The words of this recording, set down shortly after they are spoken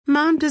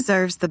Mom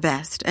deserves the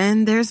best,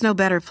 and there's no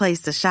better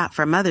place to shop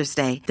for Mother's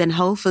Day than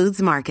Whole Foods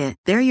Market.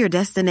 They're your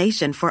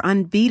destination for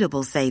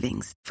unbeatable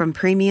savings, from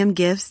premium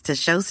gifts to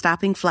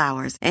show-stopping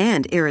flowers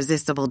and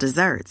irresistible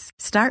desserts.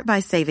 Start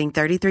by saving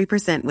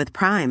 33% with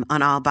Prime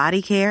on all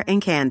body care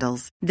and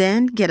candles.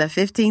 Then get a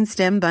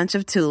 15-stem bunch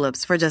of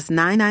tulips for just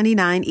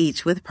 $9.99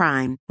 each with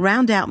Prime.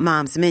 Round out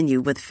Mom's menu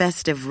with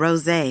festive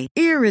rosé,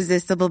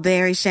 irresistible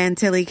berry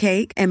chantilly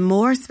cake, and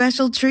more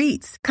special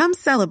treats. Come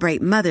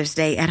celebrate Mother's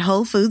Day at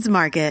Whole Foods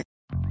Market.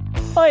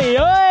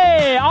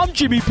 Hey, I'm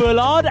Jimmy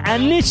Bullard,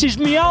 and this is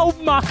me old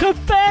mucker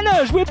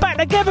Fenners. We're back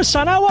together,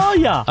 son. How are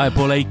ya? Hi,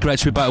 Bully. Great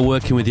to be back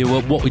working with you.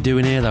 What we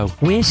doing here, though?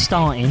 We're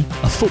starting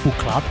a football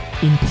club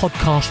in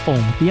podcast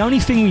form. The only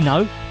thing we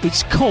know,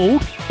 it's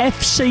called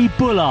FC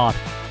Bullard.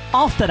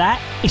 After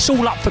that, it's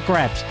all up for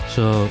grabs.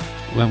 So,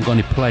 we haven't got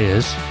any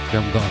players, we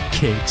haven't got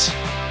kids,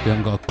 we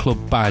haven't got a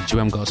club badge, we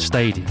haven't got a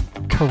stadium.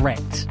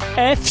 Correct.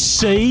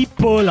 FC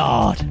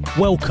Bullard.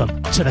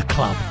 Welcome to the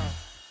club.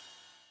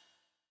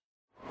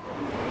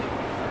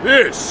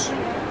 This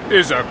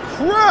is a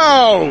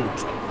Crowd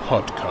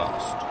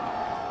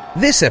podcast.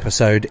 This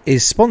episode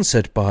is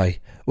sponsored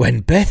by When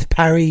Beth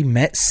Parry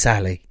Met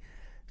Sally.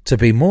 To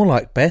be more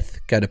like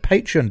Beth, go to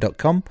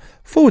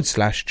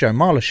patreon.com/Joe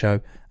Marler Show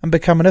and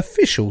become an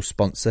official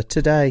sponsor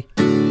today.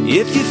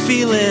 If you're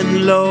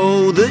feeling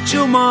low, the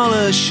Joe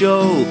Marler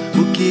Show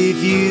will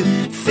give you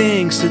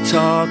things to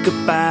talk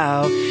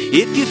about.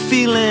 If you're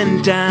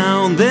feeling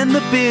down, then the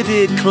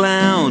bearded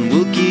clown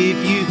will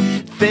give you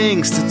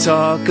things to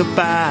talk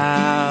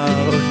about.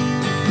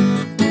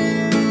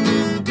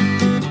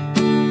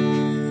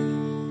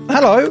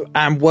 Hello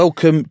and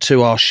welcome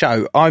to our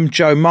show. I'm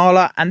Joe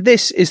Marler and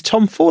this is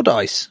Tom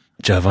Fordyce.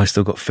 Joe, have I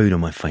still got food on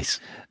my face?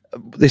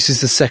 This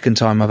is the second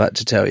time I've had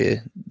to tell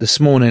you.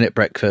 This morning at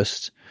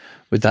breakfast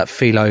with that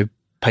phyllo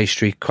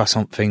pastry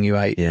croissant thing you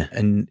ate. Yeah.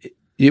 And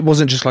it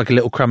wasn't just like a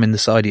little crumb in the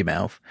side of your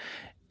mouth.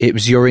 It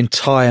was your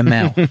entire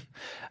mouth.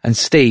 And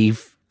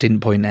Steve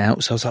didn't point it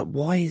out. So I was like,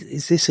 why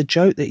is this a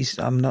joke that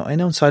I'm not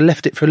in on? So I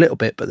left it for a little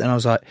bit, but then I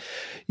was like,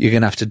 you're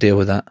going to have to deal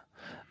with that.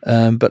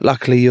 But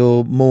luckily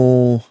you're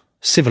more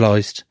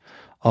civilised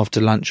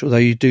after lunch, although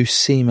you do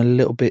seem a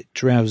little bit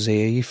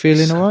drowsy. Are you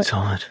feeling all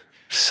right?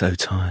 So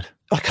tired.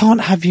 I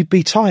can't have you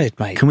be tired,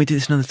 mate. Can we do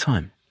this another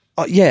time?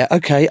 Yeah,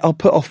 okay. I'll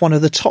put off one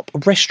of the top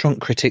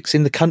restaurant critics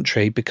in the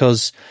country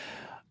because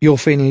you're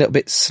feeling a little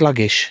bit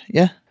sluggish,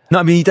 yeah? No,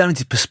 I mean, you don't need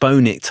to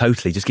postpone it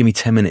totally. Just give me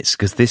 10 minutes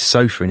because this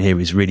sofa in here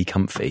is really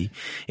comfy.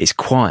 It's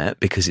quiet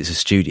because it's a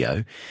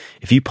studio.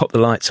 If you pop the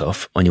lights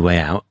off on your way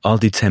out, I'll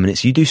do 10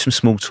 minutes. You do some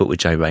small talk with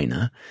Jay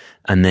Rayner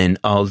and then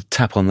I'll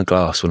tap on the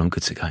glass when I'm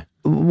good to go.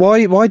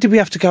 Why did we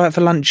have to go out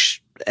for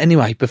lunch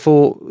anyway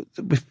before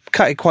we've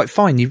cut it quite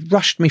fine? You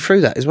rushed me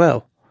through that as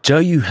well. Joe,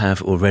 you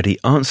have already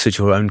answered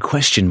your own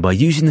question by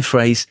using the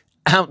phrase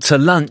out to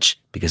lunch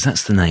because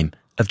that's the name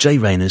of Jay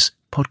Rayner's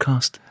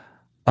podcast.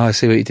 Oh, I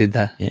see what you did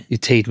there. Yeah. You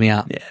teed me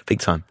up. Yeah,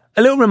 big time.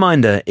 A little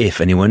reminder, if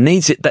anyone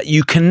needs it, that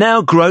you can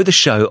now grow the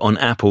show on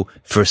Apple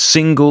for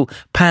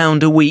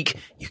 £1 a week.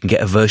 You can get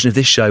a version of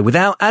this show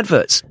without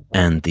adverts.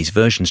 And these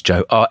versions,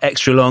 Joe, are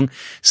extra long,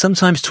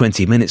 sometimes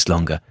 20 minutes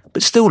longer,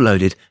 but still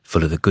loaded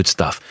full of the good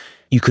stuff.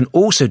 You can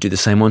also do the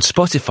same on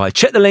Spotify.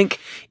 Check the link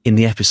in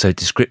the episode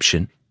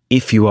description.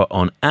 If you are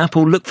on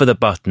Apple, look for the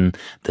button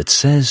that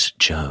says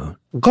Joe.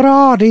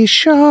 Grady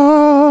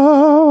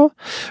Show.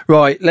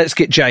 Right, let's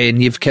get Jay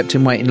in. You've kept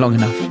him waiting long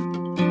enough.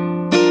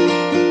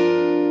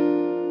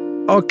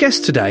 Our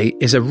guest today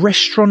is a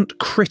restaurant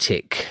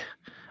critic,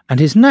 and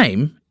his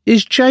name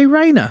is Jay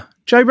Rayner.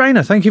 Jay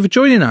Rayner, thank you for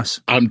joining us.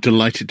 I'm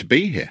delighted to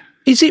be here.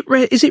 Is it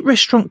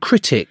restaurant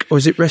critic or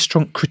is it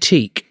restaurant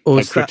critique? Or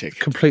is critic. That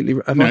completely...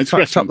 No,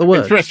 it's up the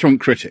word? It's restaurant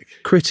critic.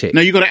 Critic.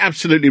 No, you got it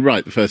absolutely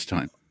right the first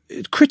time.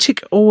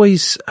 Critic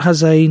always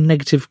has a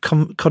negative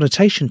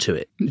connotation to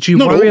it. Do you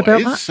Not worry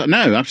always. about that?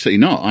 No, absolutely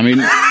not. I mean,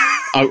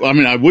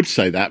 I would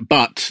say that,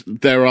 but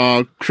there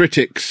are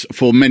critics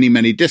for many,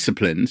 many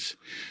disciplines,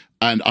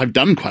 and I've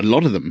done quite a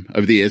lot of them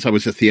over the years. I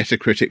was a theatre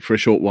critic for a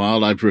short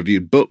while. I've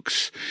reviewed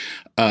books.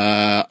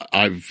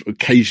 I've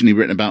occasionally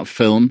written about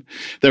film.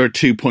 There are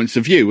 2 points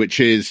of view,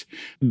 which is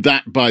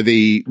that by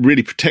the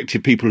really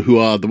protective people who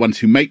are the ones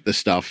who make the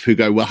stuff, who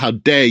go, well, how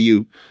dare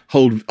you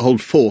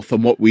hold forth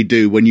on what we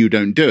do when you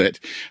don't do it?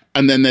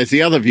 And then there's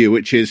the other view,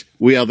 which is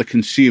we are the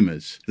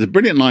consumers. There's a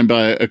brilliant line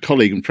by a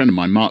colleague and friend of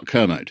mine, Mark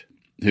Kermode,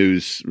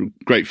 who's a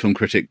great film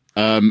critic.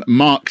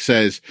 Mark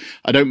says,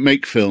 I don't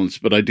make films,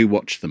 but I do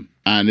watch them.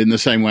 And in the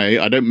same way,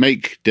 I don't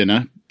make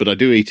dinner, but I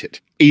do eat it.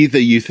 Either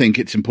you think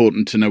it's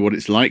important to know what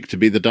it's like to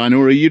be the diner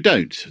or you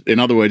don't. In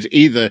other words,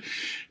 either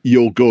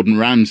you're Gordon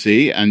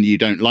Ramsay and you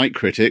don't like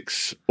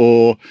critics,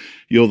 or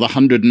you're the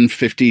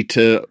 150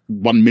 to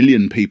 1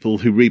 million people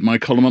who read my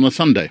column on a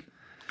Sunday,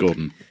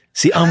 Gordon.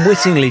 See,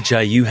 unwittingly,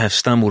 Joe, you have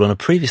stumbled on a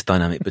previous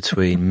dynamic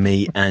between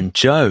me and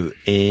Joe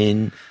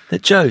in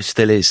that Joe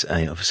still is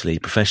a obviously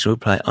professional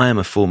player. I am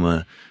a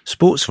former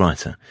sports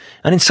writer.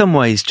 And in some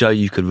ways, Joe,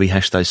 you could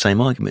rehash those same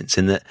arguments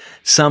in that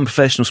some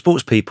professional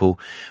sports people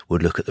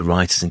would look at the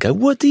writers and go,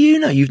 what do you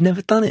know? You've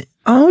never done it.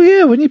 Oh,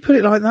 yeah, when you put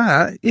it like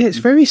that, yeah, it's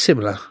very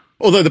similar.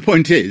 Although the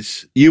point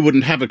is, you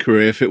wouldn't have a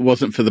career if it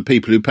wasn't for the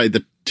people who paid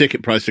the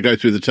ticket price to go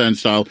through the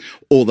turnstile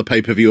or the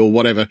pay-per-view or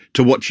whatever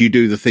to watch you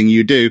do the thing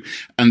you do.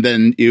 And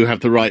then you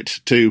have the right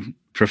to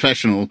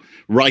professional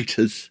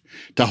writers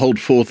to hold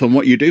forth on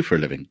what you do for a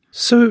living.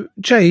 So,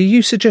 Jay, are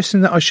you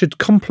suggesting that I should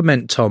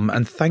compliment Tom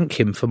and thank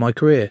him for my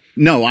career?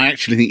 No, I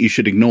actually think you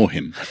should ignore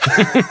him.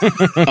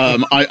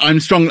 I'm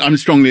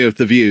strongly of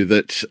the view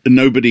that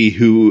nobody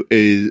who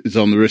is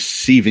on the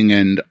receiving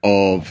end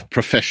of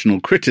professional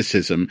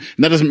criticism,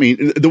 and that doesn't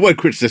mean the word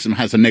criticism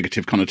has a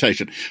negative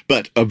connotation,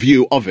 but a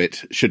view of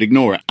it should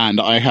ignore it. And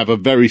I have a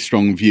very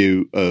strong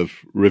view of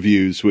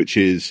reviews, which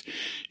is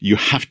you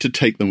have to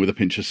take them with a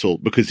pinch of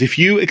salt, because if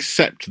you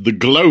accept the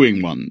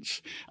glowing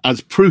ones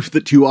as proof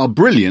that you are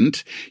brilliant,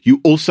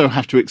 you also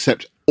have to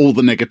accept all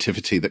the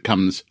negativity that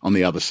comes on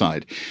the other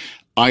side.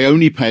 I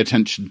only pay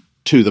attention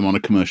to them on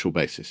a commercial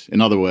basis. In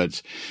other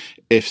words,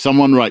 if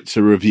someone writes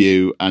a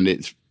review and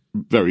it's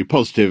very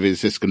positive,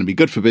 is this going to be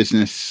good for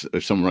business?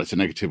 If someone writes a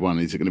negative one,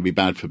 is it going to be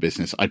bad for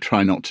business? I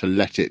try not to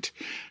let it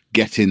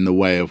get in the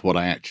way of what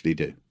I actually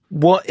do.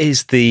 What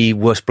is the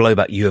worst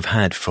blowback you have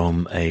had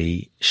from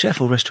a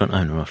chef or restaurant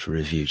owner after a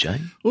review,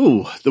 Jay?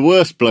 Oh, the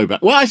worst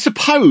blowback. Well, I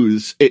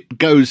suppose it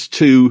goes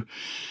to,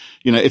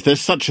 if there's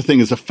such a thing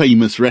as a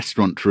famous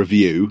restaurant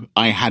review,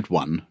 I had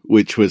one,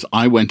 which was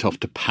I went off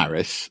to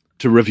Paris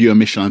to review a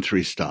Michelin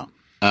 3-star.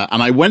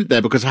 And I went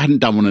there because I hadn't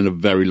done one in a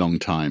very long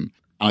time.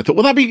 And I thought,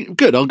 well, that'd be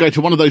good. I'll go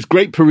to one of those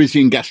great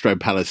Parisian gastro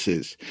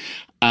palaces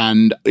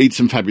and eat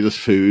some fabulous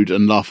food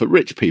and laugh at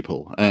rich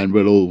people. And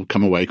we'll all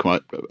come away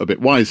quite a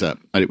bit wiser.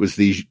 And it was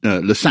the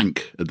Le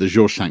Cinq at the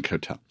Georges V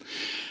Hotel.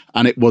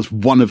 And it was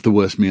one of the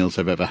worst meals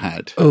I've ever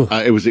had.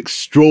 It was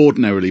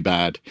extraordinarily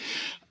bad.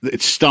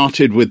 It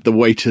started with the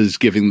waiters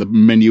giving the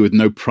menu with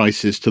no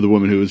prices to the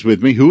woman who was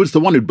with me, who was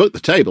the one who booked the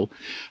table,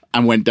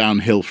 and went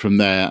downhill from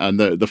there. And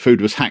the food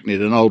was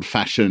hackneyed and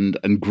old-fashioned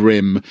and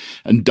grim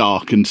and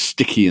dark and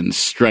sticky and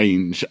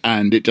strange.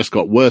 And it just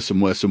got worse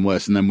and worse and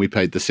worse. And then we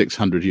paid the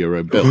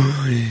 €600 bill.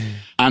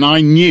 And I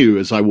knew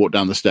as I walked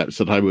down the steps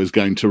that I was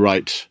going to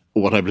write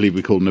what I believe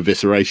we call an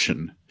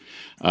evisceration.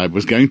 I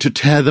was going to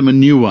tear them a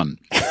new one.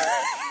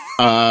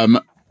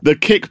 The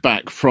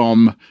kickback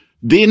from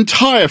the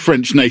entire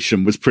French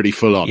nation was pretty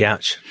full on.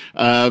 Ouch.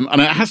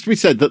 And it has to be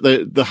said that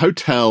the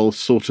hotel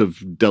sort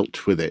of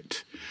dealt with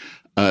it.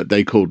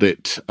 They called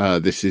it,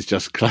 this is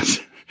just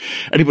classic.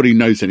 Anybody who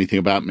knows anything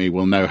about me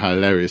will know how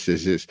hilarious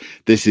this is.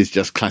 This is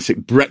just classic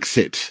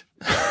Brexit.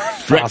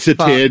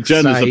 Brexiteer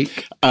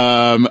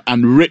journalism.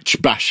 And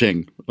rich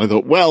bashing. I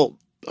thought, well,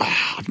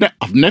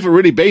 I've never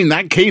really been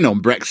that keen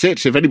on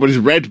Brexit. If anybody's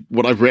read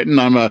what I've written,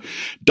 I'm a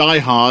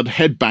diehard,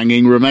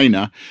 head-banging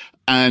Remainer.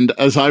 And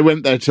as I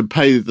went there to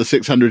pay the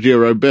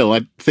 €600 bill,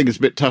 I think it's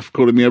a bit tough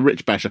calling me a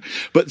rich basher.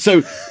 But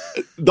so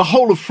the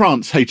whole of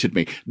France hated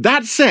me.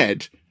 That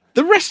said,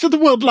 the rest of the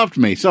world loved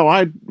me. So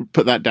I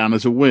put that down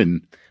as a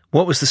win.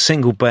 What was the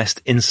single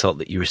best insult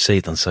that you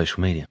received on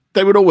social media?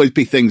 There would always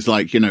be things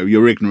like,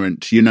 you're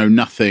ignorant, you know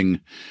nothing,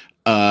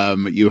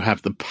 you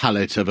have the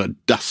palate of a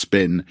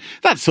dustbin,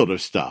 that sort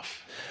of stuff.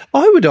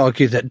 I would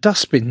argue that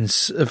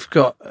dustbins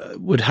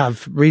would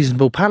have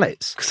reasonable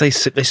palates.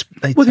 Because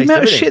they well, the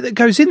amount of shit that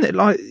goes in there,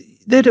 like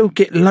they'll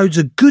get loads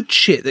of good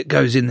shit that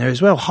goes in there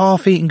as well.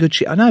 Half-eaten good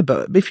shit. I know,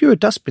 but if you're a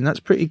dustbin, that's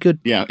pretty good.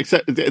 Yeah,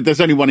 except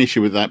there's only one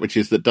issue with that, which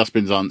is that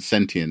dustbins aren't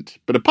sentient.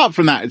 But apart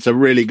from that, it's a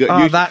really good.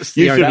 That's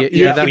the only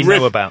that we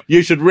know about.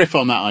 You should riff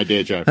on that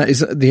idea, Joe. That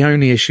is the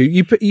only issue.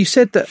 You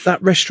said that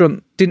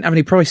restaurant didn't have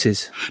any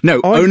prices.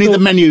 No, only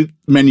the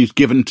menu's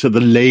given to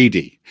the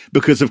lady.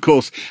 Because, of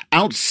course,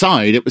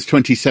 outside it was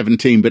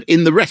 2017, but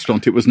in the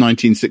restaurant it was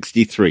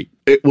 1963.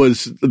 It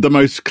was the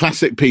most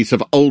classic piece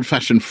of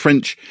old-fashioned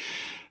French,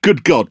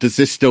 good God, does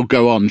this still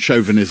go on,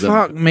 chauvinism?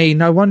 Fuck me,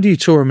 no wonder you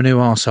tore him a new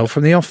arsehole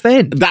from the off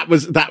then. That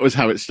was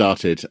how it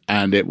started,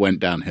 and it went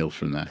downhill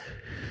from there.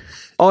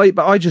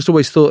 But I just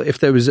always thought if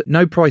there was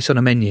no price on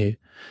a menu,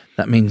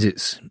 that means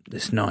it's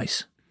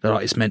nice.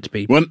 Like it's meant to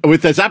be. Well,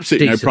 if there's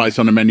absolutely no price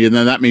on a menu,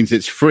 then that means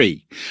it's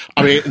free.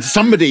 I mean,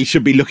 somebody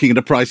should be looking at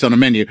a price on a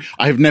menu.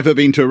 I have never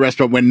been to a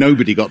restaurant where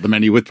nobody got the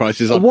menu with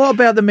prices on. What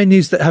about the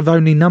menus that have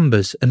only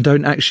numbers and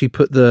don't actually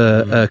put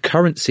the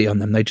currency on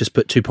them? They just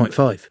put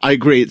 2.5. I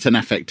agree. It's an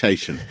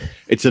affectation.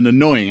 It's an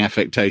annoying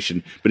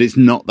affectation, but it's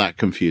not that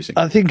confusing.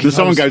 I think because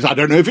someone goes, I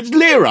don't know if it's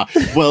lira.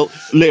 Well,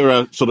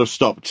 lira sort of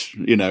stopped,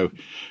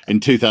 in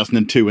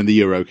 2002 when the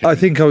euro came. I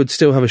think I would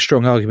still have a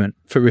strong argument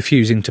for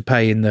refusing to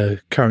pay in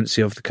the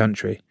currency of the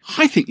country.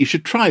 I think you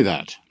should try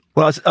that.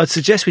 Well, I'd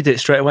suggest we do it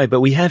straight away,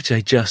 but we have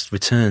just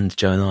returned,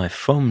 Joe and I,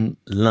 from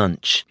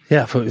lunch.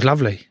 Yeah, I thought it was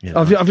lovely.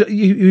 Yeah,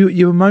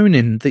 you were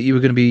moaning that you were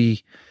going to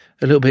be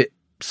a little bit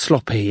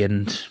sloppy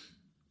and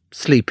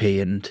sleepy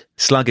and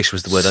Sluggish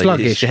was the word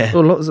sluggish. I used. Yeah.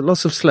 Or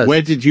lots of slurs.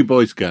 Where did you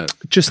boys go?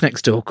 Just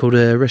next door, called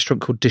a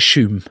restaurant called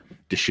Dishoom.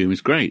 Dishoom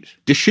is great.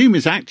 Dishoom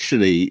is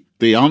actually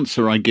the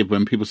answer I give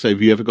when people say,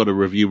 have you ever got a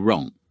review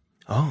wrong?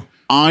 Oh.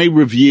 I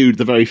reviewed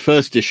the very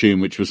first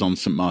Dishoom, which was on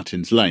St.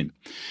 Martin's Lane.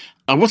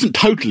 I wasn't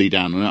totally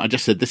down on it. I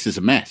just said, this is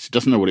a mess. It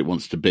doesn't know what it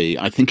wants to be.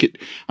 I think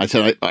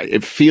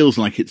it feels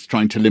like it's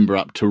trying to limber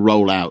up to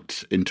roll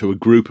out into a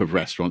group of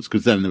restaurants,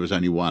 because then there was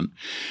only one.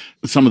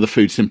 Some of the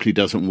food simply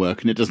doesn't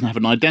work and it doesn't have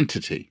an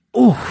identity.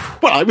 Oh,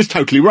 Well, I was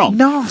totally wrong.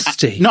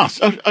 nasty.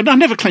 I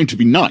never claimed to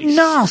be nice.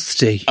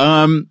 Nasty.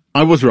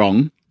 I was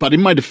wrong. But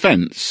in my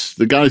defense,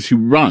 the guys who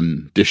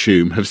run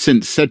Dishoom have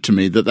since said to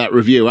me that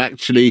review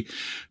actually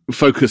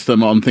focused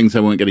them on things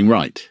they weren't getting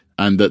right,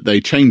 and that they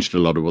changed a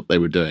lot of what they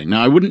were doing.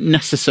 Now, I wouldn't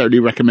necessarily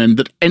recommend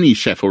that any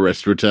chef or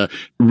restaurateur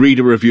read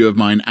a review of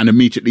mine and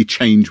immediately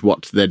change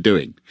what they're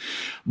doing.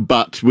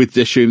 But with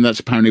Dishoom, that's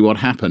apparently what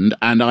happened.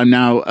 And I'm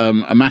now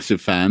a massive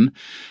fan.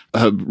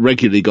 Have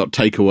regularly got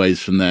takeaways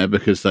from there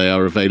because they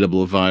are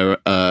available via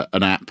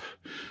an app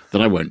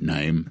that I won't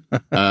name.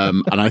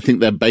 And I think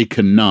their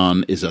bacon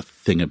naan is a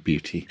thing of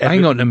beauty.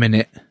 Hang on a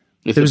minute.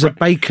 It's There was a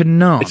bacon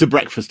naan. It's a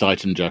breakfast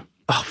item, Joe.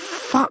 Oh,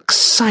 fuck's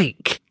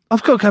sake.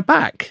 I've got to go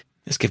back.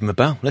 Let's give him a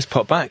bell. Let's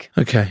pop back.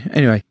 Okay,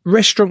 anyway.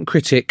 Restaurant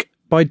critic,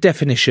 by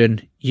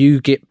definition, you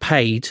get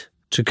paid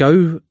to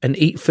go and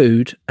eat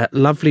food at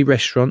lovely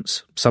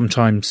restaurants,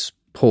 sometimes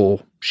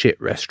poor, shit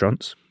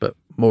restaurants, but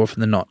more often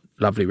than not,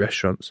 lovely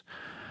restaurants.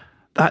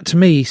 That, to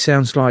me,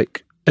 sounds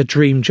like a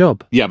dream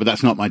job. Yeah, but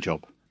that's not my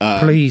job.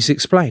 Please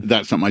explain.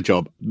 That's not my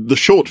job. The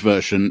short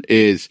version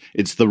is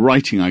it's the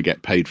writing I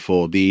get paid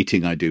for, the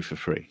eating I do for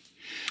free.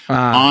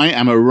 I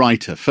am a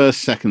writer,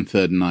 first, second,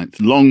 third, and ninth.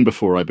 Long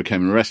before I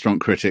became a restaurant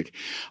critic,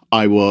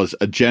 I was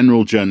a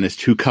general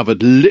journalist who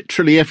covered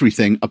literally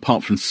everything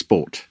apart from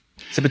sport.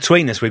 So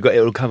between us, we've got it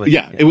all covered.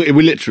 Yeah. We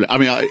literally, I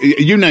mean,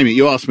 you name it,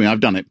 you ask me, I've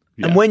done it.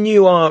 Yeah. And when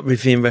you are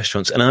reviewing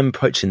restaurants, and I'm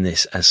approaching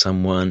this as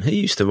someone who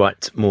used to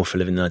write more for a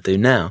living than I do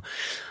now,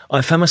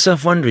 I found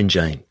myself wondering,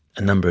 Jane,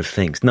 a number of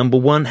things. Number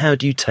one, how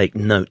do you take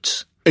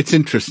notes? It's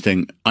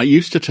interesting. I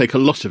used to take a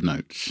lot of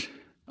notes.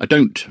 I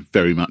don't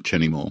very much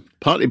anymore,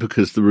 partly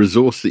because the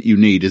resource that you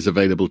need is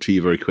available to you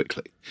very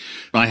quickly.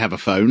 I have a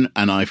phone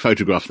and I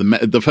photograph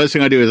the first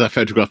thing I do is I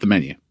photograph the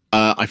menu.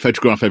 I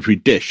photograph every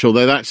dish,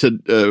 although that's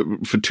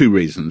for two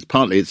reasons.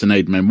 Partly it's an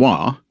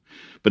aide-memoire,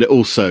 but it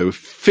also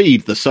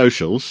feed the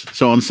socials.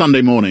 So on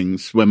Sunday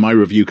mornings when my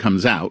review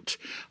comes out,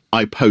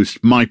 I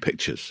post my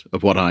pictures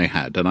of what I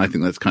had, and I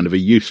think that's kind of a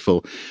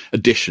useful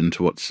addition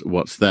to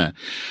what's there.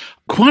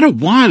 Quite a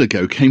while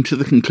ago, came to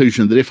the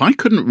conclusion that if I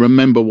couldn't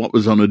remember what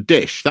was on a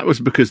dish, that was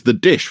because the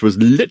dish was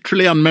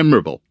literally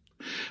unmemorable,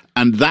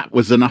 and that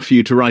was enough for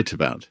you to write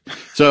about.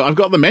 So I've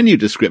got the menu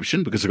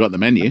description because I've got the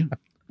menu.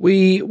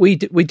 We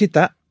did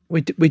that. We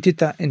did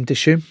that in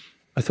Dishoom.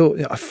 I thought,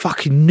 I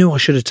fucking knew I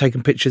should have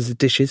taken pictures of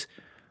dishes.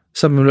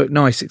 Some of them looked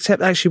nice,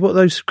 except actually, what are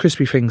those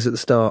crispy things at the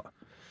start?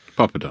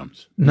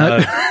 Poppadoms.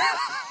 No.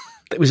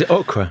 Was it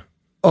okra?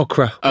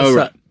 Okra. Oh, What's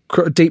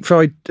that? Deep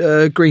fried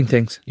green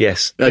things.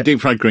 Yes. Deep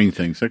fried green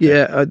things. Okay.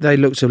 Yeah, they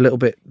looked a little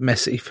bit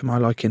messy for my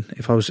liking.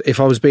 If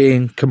I was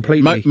being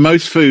completely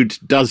Most food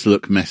does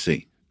look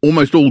messy.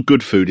 Almost all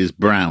good food is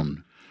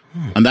brown,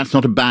 and that's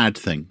not a bad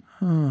thing.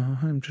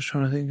 I'm just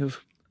trying to think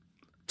of.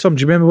 Tom,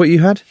 do you remember what you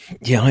had?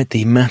 Yeah, I had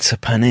the Mata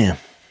Paneer.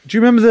 Do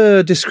you remember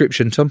the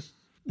description, Tom?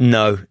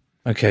 No.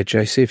 Okay,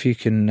 Jay, see if you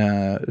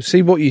can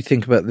see what you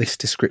think about this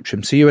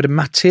description. So you had a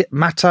Mata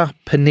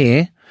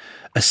Paneer,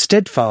 a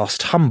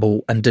steadfast,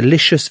 humble and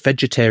delicious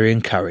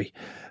vegetarian curry,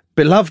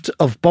 beloved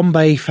of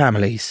Bombay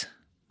families.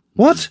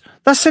 What?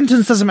 That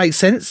sentence doesn't make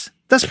sense.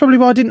 That's probably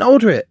why I didn't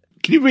order it.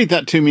 Can you read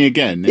that to me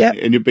again Yeah.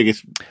 in your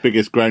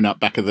biggest grown-up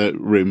back of the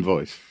room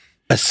voice?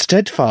 A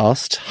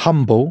steadfast,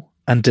 humble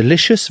and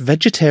delicious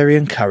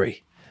vegetarian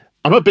curry.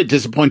 I'm a bit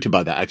disappointed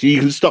by that, actually.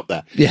 You can stop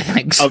there. Yeah,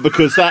 thanks.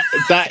 Because that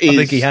is... I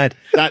think he had.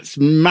 That's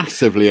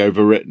massively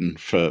overwritten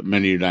for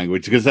menu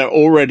language, because they're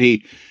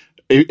already...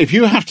 If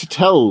you have to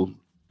tell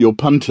your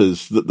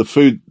punters that the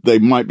food they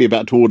might be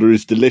about to order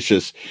is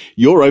delicious,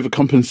 you're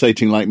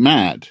overcompensating like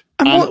mad.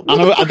 And what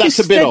the fuck that's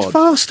is a bit odd.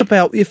 steadfast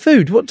about your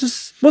food?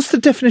 What's the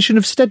definition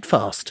of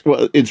steadfast?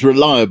 Well, it's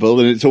reliable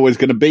and it's always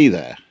going to be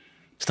there.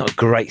 It's not a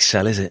great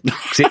sell, is it?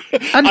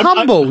 And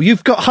humble.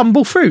 You've got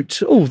humble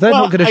fruit. Oh, they're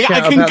not going to shout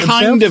I can about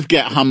kind themselves. of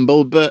get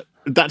humble, but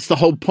that's the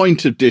whole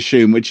point of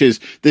Dishoom, which is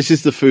this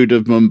is the food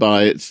of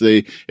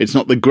Mumbai. It's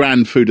not the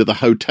grand food of the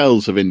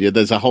hotels of India.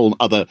 There's a whole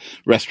other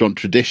restaurant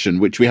tradition,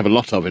 which we have a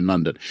lot of in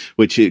London,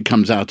 which it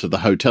comes out of the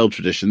hotel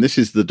tradition. This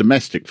is the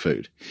domestic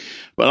food.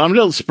 But I'm a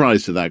little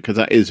surprised at that because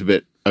that is a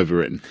bit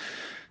overwritten.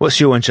 What's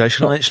your one, Joe?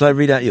 Shall I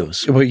read out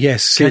yours? Well,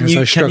 yes. Can Since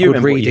you I struggled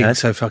remember what you reading had?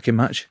 so fucking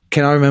much.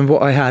 Can I remember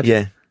what I had?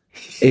 Yeah.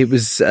 It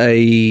was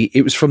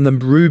from the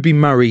Ruby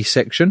Murray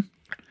section,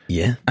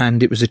 Yeah.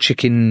 and it was a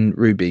chicken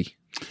ruby.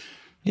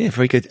 Yeah,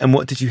 very good. And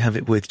what did you have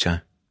it with, Joe?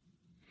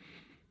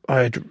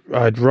 I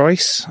had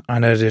rice,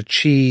 and I had a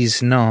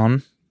cheese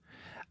naan,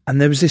 and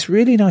there was this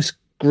really nice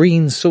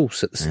green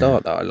sauce at the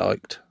start that I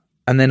liked.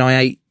 And then I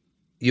ate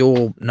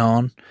your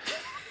naan,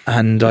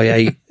 and I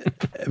ate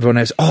everyone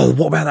else. Oh,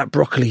 what about that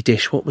broccoli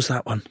dish? What was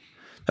that one?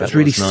 That was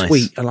really nice.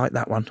 sweet. I like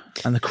that one.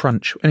 And the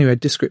crunch. Anyway,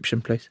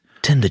 description, please.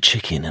 Tender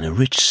chicken and a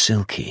rich,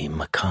 silky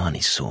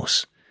makhani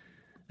sauce.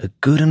 A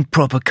good and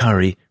proper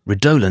curry,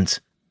 redolent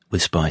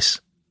with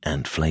spice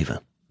and flavour.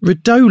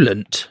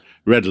 Redolent?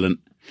 Redolent.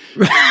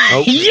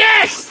 Oh.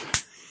 Yes!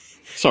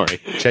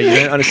 Sorry. Jay, you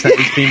don't understand.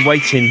 He's been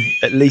waiting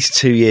at least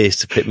 2 years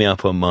to pick me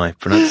up on my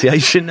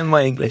pronunciation and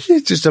my English.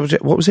 Just double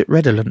check. What was it?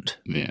 Redolent?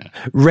 Yeah.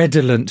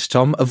 Redolent,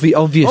 Tom.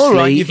 Obviously, All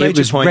right, you've made it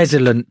was your point.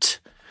 redolent.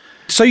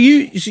 So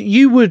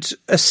you would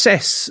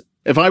assess...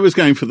 If I was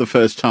going for the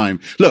first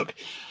time, look,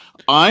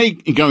 I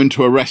go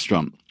into a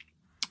restaurant.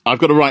 I've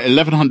got to write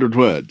 1,100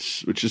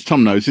 words, which, as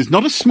Tom knows, is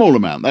not a small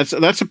amount.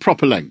 That's a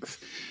proper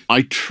length.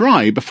 I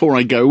try before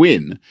I go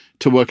in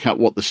to work out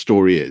what the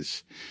story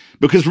is.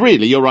 Because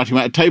really, you're writing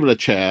about a table, a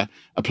chair,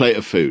 a plate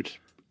of food.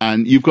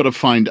 And you've got to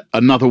find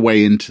another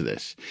way into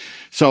this.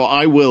 So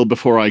I will,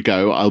 before I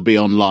go, I'll be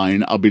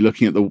online. I'll be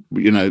looking at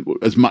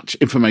as much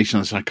information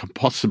as I can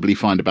possibly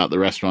find about the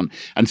restaurant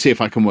and see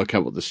if I can work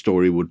out what the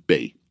story would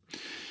be.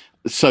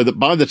 So that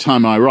by the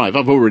time I arrive,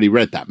 I've already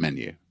read that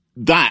menu.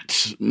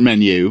 That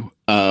menu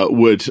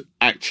would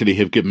actually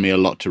have given me a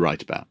lot to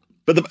write about.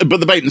 But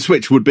the bait and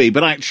switch would be,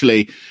 but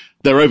actually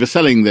they're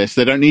overselling this.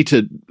 They don't need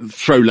to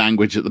throw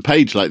language at the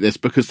page like this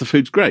because the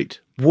food's great.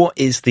 What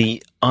is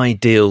the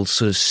ideal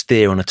sort of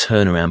steer on a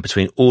turnaround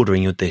between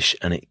ordering your dish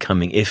and it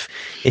coming? If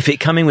it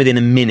coming within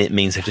a minute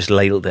means they've just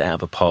ladled it out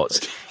of a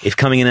pot. If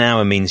coming in an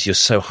hour means you're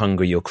so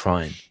hungry you're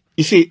crying.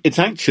 You see, it's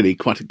actually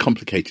quite a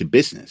complicated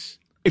business.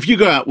 If you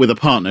go out with a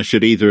partner,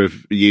 should either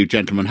of you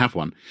gentlemen have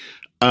one,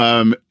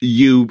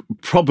 you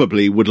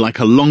probably would like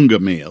a longer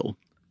meal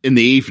in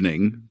the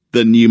evening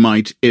than you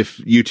might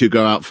if you two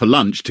go out for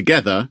lunch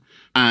together.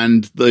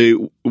 And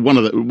one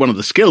of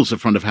the skills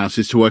of front of house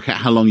is to work out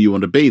how long you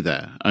want to be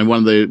there. And one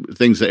of the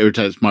things that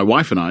irritates my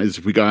wife and I is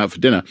if we go out for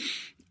dinner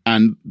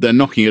and they're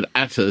knocking it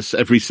at us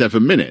every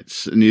 7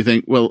 minutes. And you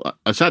think, well,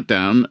 I sat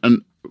down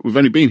and we've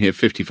only been here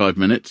 55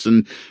 minutes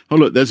and, oh,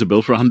 look, there's a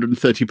bill for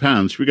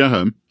 £130. Should we go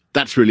home?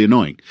 That's really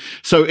annoying.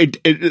 So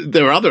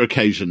there are other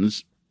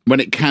occasions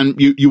when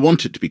you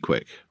want it to be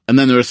quick. And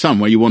then there are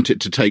some where you want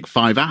it to take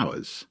 5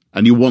 hours.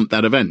 And you want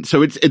that event.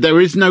 So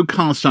there is no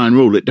cast iron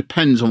rule. It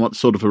depends on what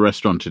sort of a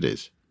restaurant it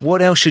is.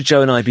 What else should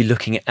Joe and I be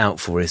looking out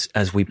for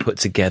as we put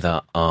together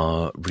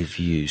our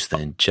reviews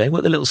then? Jay, what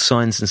are the little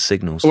signs and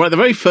signals? All right, the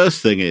very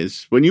first thing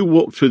is, when you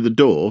walk through the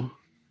door,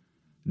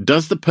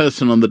 does the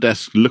person on the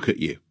desk look at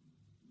you?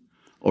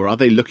 Or are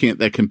they looking at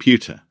their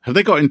computer? Have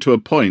they got into a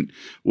point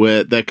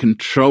where they're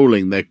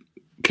controlling their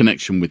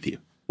connection with you?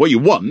 What you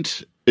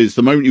want is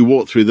the moment you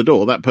walk through the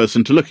door, that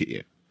person to look at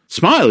you.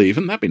 Smile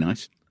even, that'd be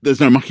nice. There's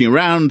no mucking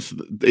around.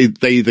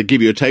 They either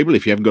give you a table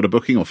if you haven't got a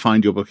booking or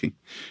find your booking,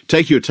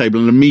 take you a table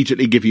and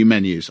immediately give you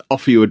menus,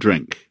 offer you a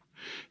drink.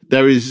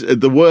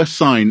 The worst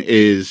sign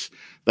is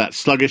that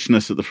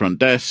sluggishness at the front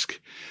desk.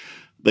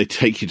 They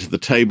take you to the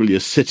table.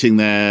 You're sitting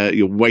there.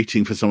 You're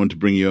waiting for someone to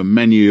bring you a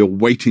menu. You're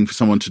waiting for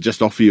someone to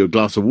just offer you a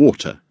glass of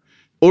water.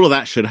 All of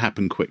that should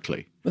happen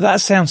quickly. Well, that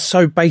sounds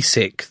so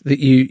basic that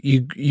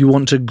you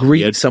want to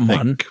greet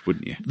someone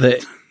wouldn't you?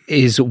 That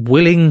is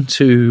willing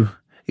to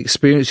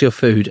experience your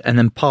food and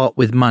then part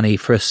with money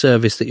for a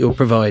service that you're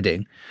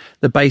providing.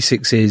 The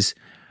basics is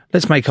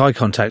let's make eye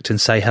contact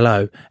and say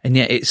hello. And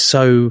yet it's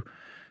so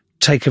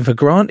taken for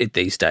granted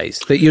these days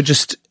that you're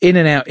just in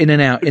and out, in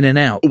and out, in and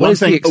out. What is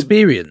the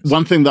experience?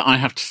 One thing that I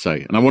have to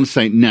say, and I want to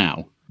say it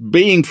now,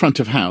 being front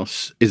of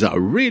house is a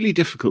really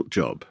difficult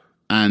job.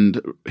 And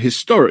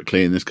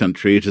historically in this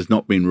country, it has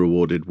not been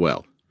rewarded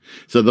well.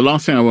 So the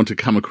last thing I want to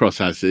come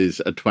across as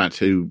is a twat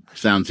who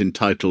sounds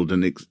entitled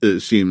and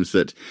assumes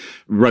that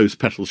rose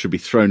petals should be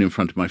thrown in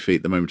front of my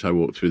feet the moment I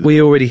walk through the door.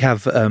 We already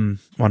have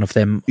one of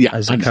them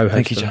as a co-host.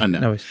 Thank you, Joe. I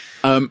know.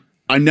 No,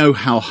 I know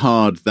how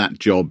hard that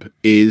job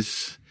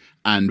is,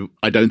 and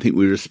I don't think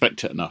we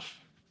respect it enough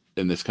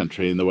in this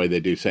country in the way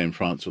they do, say, in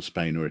France or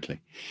Spain or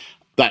Italy.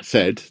 That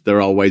said,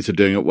 there are ways of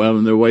doing it well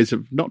and there are ways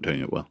of not doing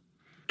it well.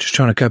 just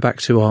trying to go back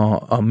to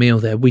our meal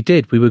there. We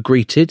were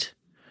greeted.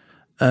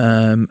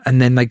 And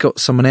then they got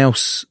someone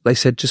else. They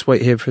said, just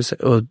wait here for a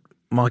sec, or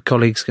my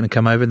colleague's going to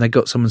come over, and they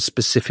got someone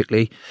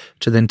specifically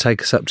to then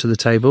take us up to the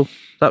table.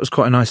 That was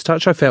quite a nice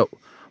touch. I felt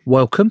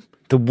welcome.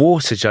 The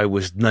water, Joe,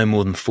 was no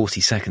more than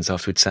 40 seconds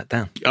after we'd sat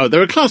down. Oh,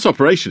 they're a class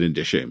operation in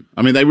Dishoom.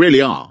 I mean, they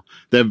really are.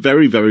 They're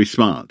very, very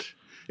smart,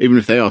 even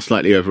if they are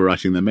slightly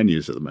overwriting their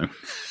menus at the moment.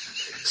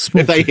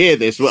 If they hear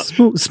this, well,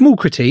 small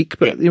critique,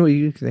 but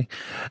what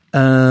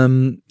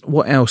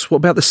else? What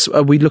about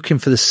are we looking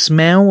for the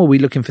smell? Are we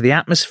looking for the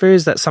atmosphere?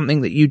 Is that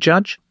something that you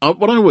judge?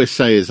 What I always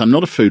say is, I'm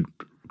not a food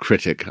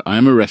critic. I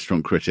am a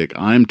restaurant critic.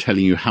 I am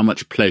telling you how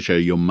much pleasure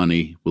your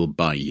money will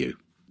buy you.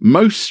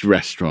 Most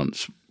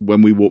restaurants,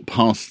 when we walk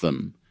past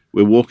them,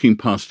 we're walking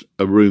past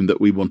a room that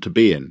we want to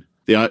be in.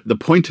 The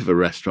point of a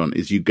restaurant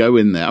is you go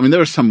in there. I mean,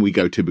 there are some we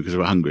go to because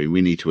we're hungry.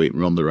 We need to eat.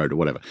 We're on the road or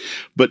whatever.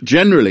 But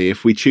generally,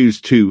 if we choose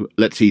to,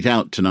 let's eat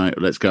out tonight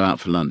or let's go out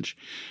for lunch,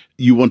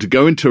 you want to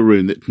go into a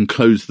room that can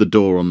close the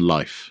door on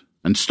life.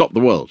 and stop the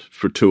world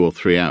for 2 or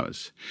 3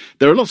 hours.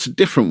 There are lots of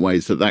different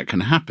ways that can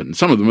happen.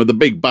 Some of them are the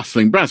big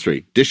bustling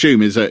brasserie.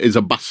 Dishoom is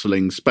a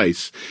bustling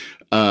space.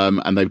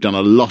 And they've done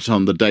a lot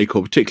on the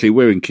decor, particularly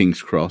we're in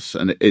King's Cross,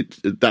 and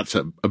that's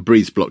a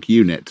breeze block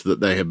unit that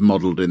they have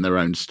modelled in their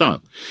own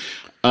style.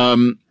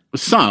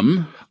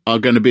 Some are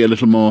going to be a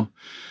little more,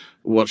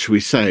 what should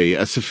we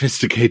say,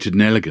 sophisticated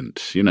and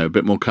elegant, a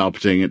bit more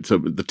carpeting. It's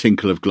the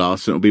tinkle of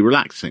glass, and it'll be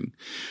relaxing.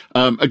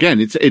 Again,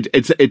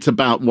 it's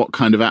about what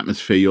kind of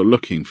atmosphere you're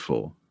looking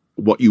for,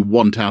 what you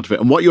want out of it,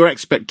 and what your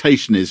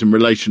expectation is in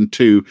relation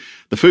to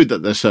the food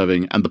that they're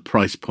serving and the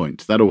price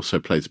point. That also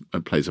plays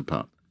a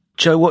part.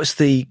 Joe, what's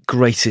the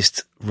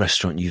greatest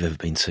restaurant you've ever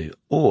been to?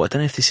 Or, I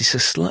don't know if this is a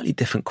slightly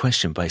different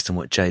question based on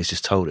what Jay has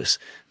just told us,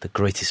 the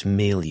greatest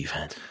meal you've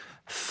had.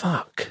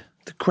 Fuck.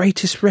 The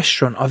greatest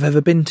restaurant I've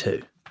ever been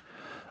to.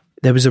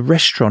 There was a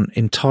restaurant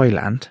in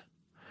Thailand,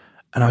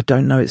 and I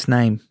don't know its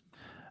name,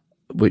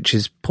 which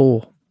is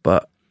poor,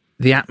 but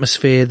the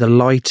atmosphere, the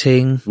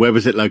lighting. Where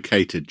was it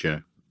located,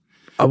 Joe?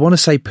 I want to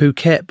say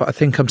Phuket, but I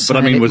think I'm saying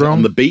it wrong. But I mean, was it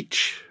on the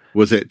beach?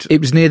 Was it? It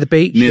was near the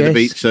beach. Near yes, the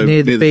beach. So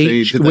near the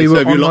beach. Did they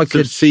serve you lots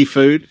of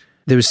seafood?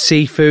 There was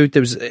seafood.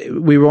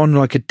 We were on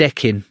like a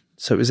decking,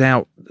 so it was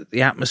out.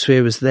 The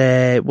atmosphere was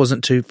there. It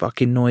wasn't too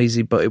fucking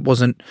noisy, but it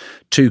wasn't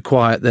too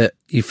quiet that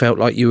you felt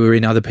like you were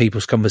in other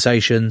people's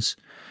conversations.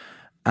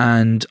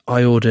 And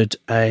I ordered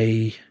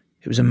it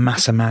was a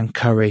massaman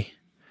curry,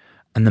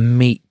 and the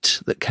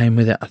meat that came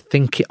with it,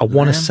 I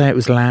want to say it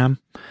was lamb,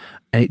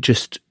 and it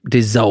just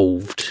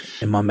dissolved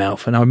in my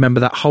mouth. And I remember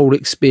that whole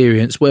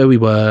experience where we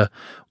were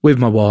with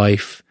my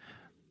wife.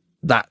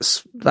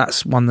 That's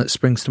one that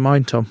springs to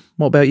mind, Tom.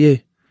 What about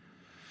you?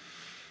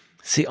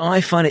 See,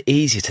 I find it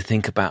easier to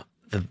think about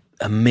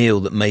a meal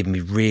that made me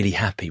really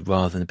happy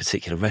rather than a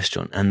particular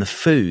restaurant. And the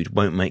food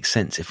won't make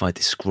sense if I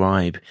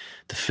describe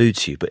the food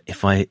to you, but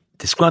if I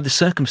describe the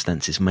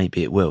circumstances,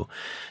 maybe it will.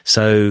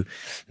 So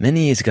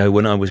many years ago,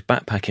 when I was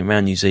backpacking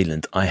around New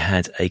Zealand, I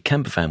had a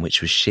camper van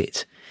which was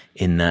shit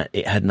in that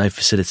it had no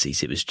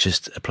facilities. It was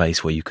just a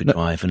place where you could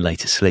drive and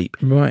later sleep.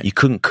 Right. You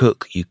couldn't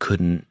cook. You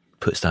couldn't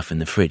put stuff in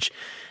the fridge.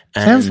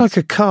 And sounds like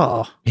a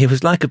car. It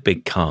was like a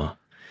big car.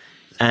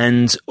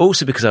 And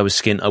also because I was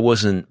skint, I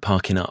wasn't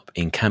parking up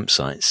in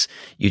campsites.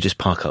 You just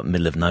park up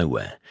middle of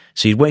nowhere.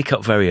 So you'd wake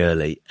up very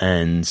early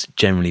and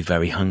generally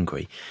very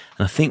hungry.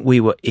 And I think we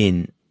were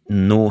in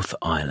North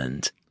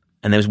Island,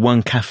 and there was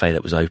one cafe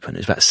that was open. It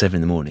was about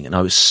 7 a.m, and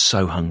I was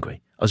so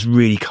hungry. I was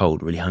really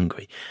cold, really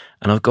hungry.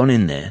 And I've gone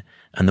in there,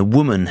 and the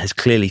woman has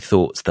clearly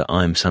thought that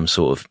I'm some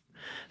sort of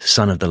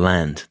son of the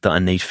land that I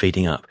need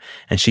feeding up.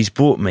 And she's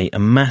brought me a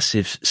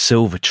massive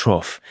silver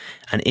trough,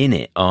 and in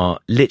it are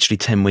literally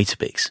 10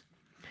 Weetabix.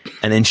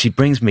 And then she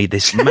brings me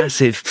this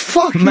massive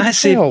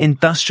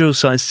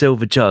industrial-sized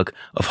silver jug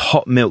of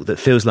hot milk that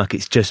feels like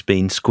it's just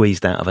been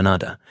squeezed out of an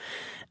udder.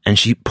 And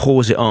she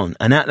pours it on.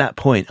 And at that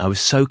point, I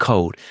was so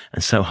cold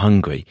and so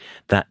hungry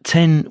that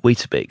 10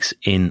 Weetabix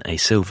in a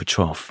silver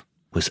trough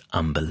was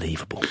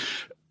unbelievable.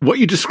 What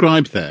you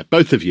described there,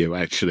 both of you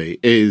actually,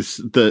 is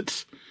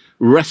that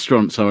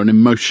restaurants are an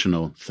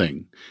emotional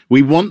thing.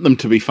 We want them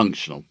to be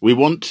functional. We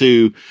want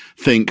to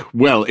think,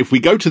 well, if we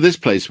go to this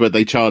place where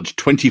they charge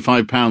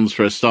 £25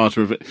 for a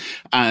starter of it,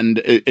 and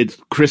it's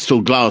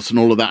crystal glass and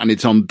all of that, and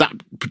it's on that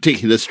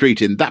particular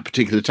street in that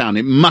particular town,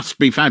 it must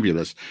be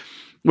fabulous.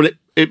 Well,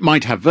 it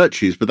might have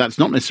virtues, but that's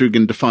not necessarily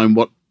going to define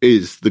what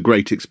is the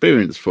great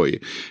experience for you.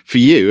 For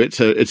you, it's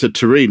a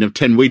terrine of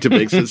 10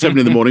 Weetabix at 7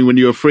 a.m. when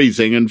you were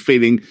freezing and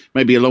feeling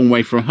maybe a long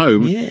way from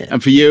home. Yeah.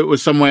 And for you, it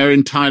was somewhere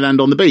in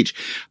Thailand on the beach.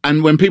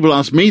 And when people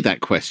ask me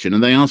that question,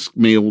 and they ask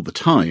me all the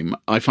time,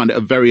 I find it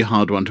a very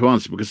hard one to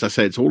answer, because I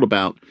say it's all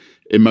about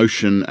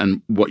emotion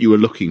and what you were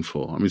looking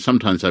for. I mean,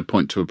 sometimes I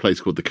point to a place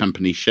called the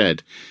Company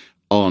Shed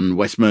on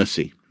West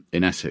Mersey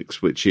in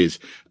Essex, which is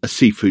a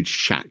seafood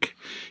shack.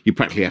 You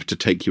practically have to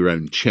take your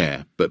own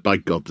chair, but by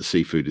God, the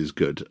seafood is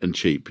good and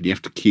cheap, and you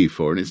have to queue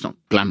for it, and it's not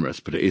glamorous,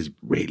 but it is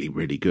really,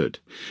 really good.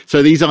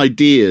 So these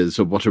ideas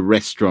of what a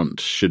restaurant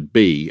should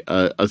be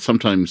are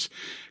sometimes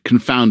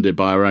confounded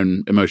by our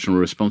own emotional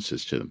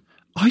responses to them.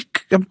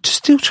 I'm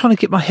still trying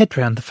to get my head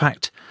around the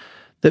fact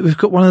that we've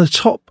got one of the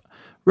top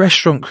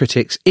restaurant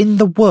critics in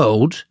the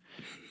world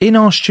in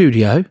our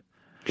studio,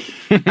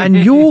 and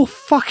your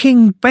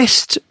fucking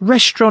best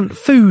restaurant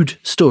food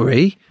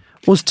story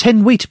was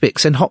 10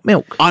 Weetabix and hot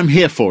milk. I'm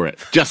here for it.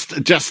 Just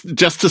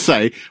to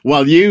say,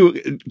 while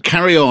you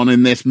carry on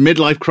in this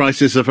midlife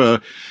crisis of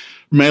a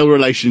male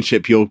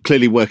relationship you're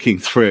clearly working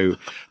through,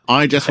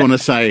 I just want to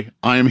say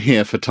I am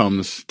here for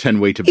Tom's 10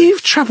 Weetabix.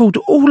 You've travelled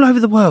all over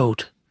the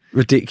world.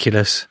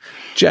 Ridiculous.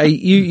 Jay,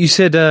 you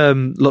said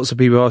lots of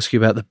people ask you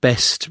about the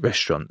best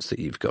restaurants that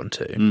you've gone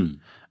to.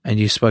 And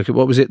you spoke at,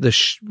 what was it?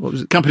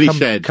 Company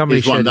Shed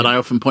is one that I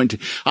often point to.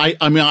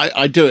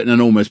 I do it in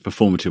an almost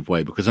performative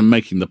way, because I'm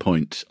making the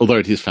point, although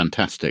it is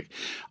fantastic,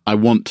 I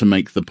want to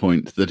make the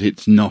point that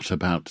it's not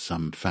about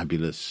some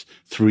fabulous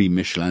 3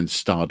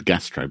 Michelin-starred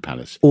gastro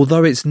palace.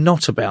 Although it's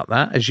not about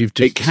that, as you've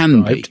just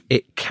described.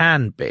 It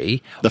can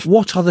be.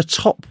 What are the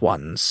top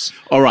ones?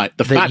 All right,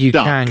 the Fat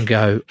Duck. Can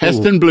go.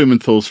 Heston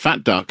Blumenthal's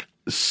Fat Duck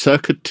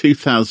circa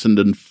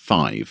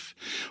 2005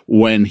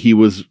 when he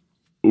was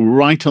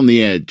right on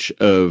the edge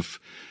of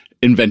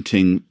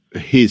inventing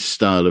his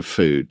style of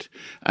food.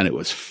 And it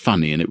was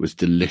funny and it was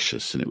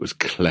delicious and it was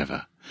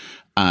clever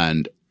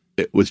and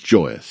it was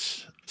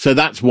joyous. So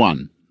that's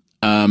one.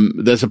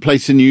 There's a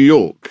place in New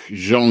York,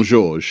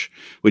 Jean-Georges,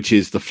 which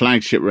is the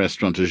flagship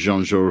restaurant of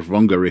Jean-Georges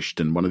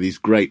Vongerichten, one of these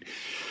great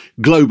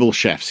global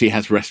chefs. He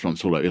has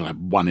restaurants all over, like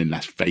one in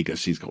Las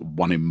Vegas, he's got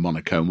one in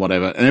Monaco and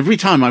whatever. And every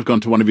time I've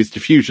gone to one of his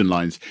diffusion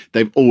lines,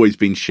 they've always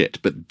been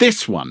shit. But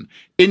this one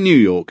in New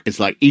York is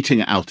like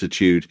eating at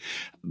altitude.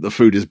 The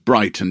food is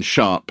bright and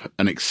sharp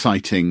and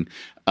exciting,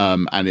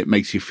 and it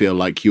makes you feel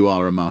like you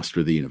are a master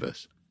of the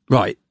universe.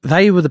 Right.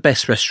 They were the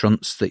best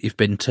restaurants that you've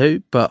been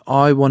to, but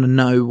I want to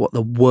know what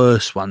the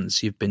worst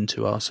ones you've been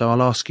to are. So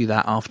I'll ask you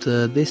that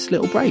after this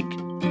little break.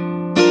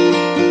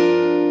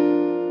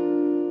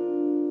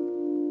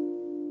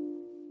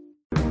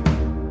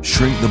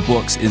 Shrink the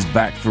Box is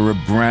back for a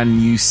brand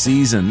new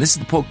season. This is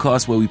the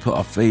podcast where we put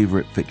our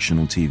favourite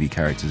fictional TV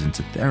characters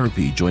into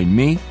therapy. Join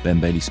me, Ben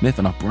Bailey-Smith,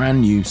 and our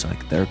brand new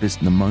psychotherapist,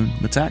 Namone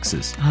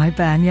Metaxas. Hi,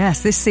 Ben.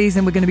 Yes, this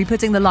season we're going to be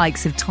putting the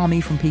likes of Tommy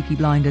from Peaky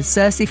Blinders,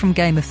 Cersei from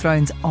Game of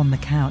Thrones on the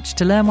couch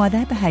to learn why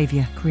their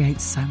behaviour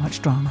creates so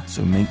much drama.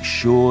 So make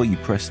sure you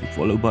press the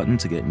follow button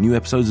to get new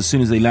episodes as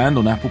soon as they land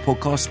on Apple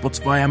Podcasts,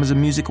 Spotify, Amazon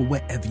Music, or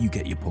wherever you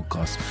get your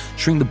podcasts.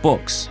 Shrink the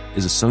Box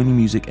is a Sony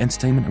Music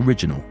Entertainment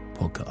original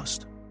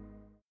podcast.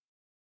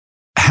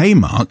 Hey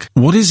Mark,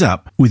 what is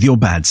up with your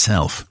bad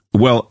self?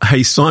 Well,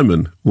 hey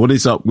Simon, what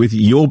is up with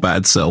your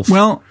bad self?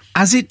 Well,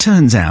 as it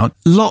turns out,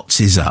 lots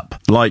is up.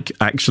 Like,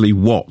 actually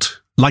what?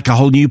 Like a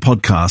whole new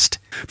podcast.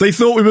 They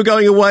thought we were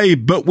going away,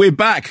 but we're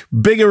back.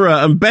 Bigger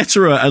and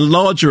better and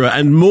larger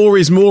and more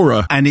is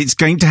more. And it's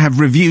going to have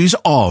reviews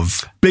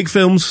of big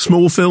films,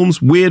 small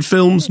films, weird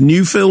films,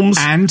 new films,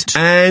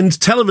 and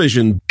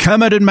television.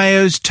 Kermode and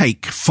Mayo's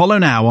Take. Follow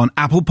now on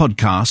Apple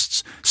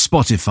Podcasts,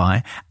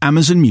 Spotify,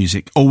 Amazon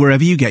Music, or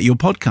wherever you get your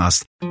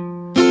podcasts.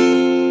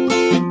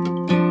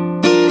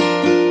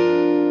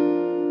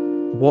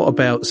 What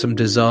about some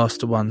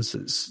disaster ones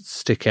that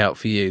stick out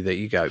for you that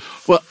you go,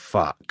 well,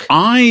 fuck?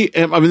 I'll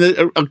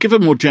give a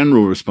more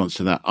general response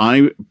to that.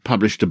 I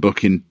published a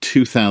book in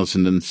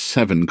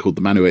 2007 called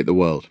The Man Who Ate the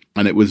World,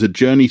 and it was a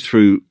journey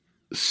through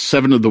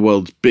 7 of the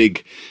world's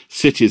big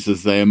cities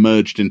as they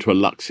emerged into a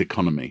luxe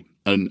economy.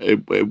 And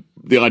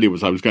the idea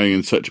was I was going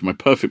in search of my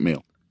perfect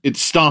meal. It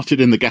started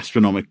in the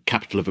gastronomic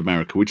capital of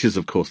America, which is,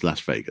 of course,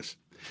 Las Vegas.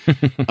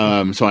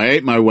 So I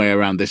ate my way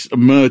around this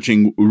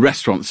emerging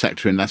restaurant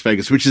sector in Las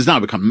Vegas, which has now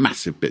become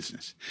massive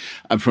business.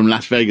 And from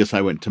Las Vegas,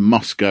 I went to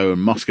Moscow,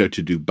 and Moscow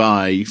to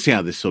Dubai. You see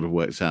how this sort of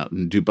works out.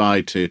 And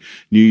Dubai to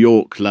New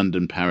York,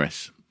 London,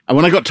 Paris. And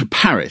when I got to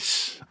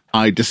Paris,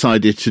 I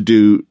decided to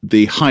do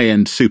the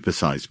high-end Super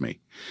Size Me.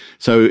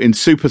 So in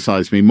Super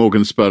Size Me,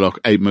 Morgan Spurlock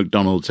ate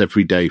McDonald's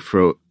every day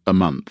for a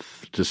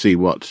month to see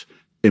what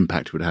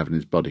impact it would have in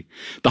his body.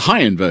 The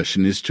high-end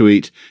version is to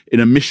eat in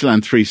a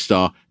Michelin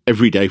 3-star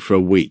every day for a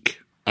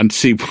week and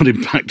see what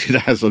impact it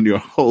has on your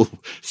whole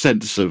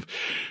sense of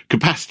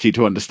capacity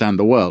to understand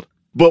the world.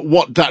 But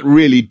what that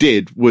really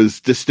did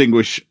was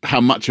distinguish how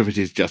much of it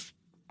is just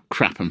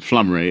crap and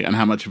flummery and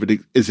how much of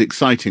it is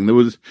exciting.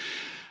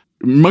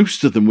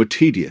 Most of them were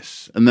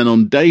tedious. And then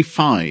on day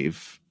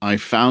 5, I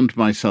found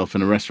myself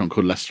in a restaurant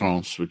called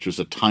L'Estrange, which was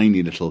a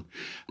tiny little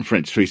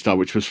French 3-star,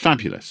 which was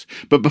fabulous.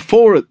 But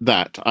before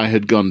that, I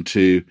had gone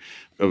to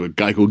a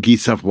guy called Guy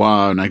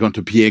Savoy, and I'd gone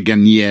to Pierre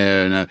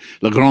Gagnère and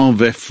Le Grand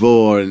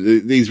Verfort,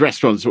 and these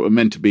restaurants that were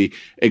meant to be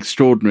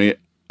extraordinary.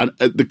 And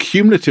the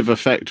cumulative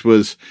effect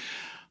was,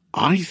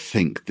 I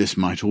think this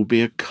might all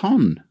be a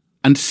con.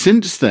 And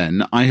since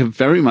then, I have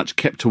very much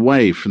kept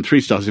away from 3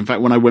 stars. In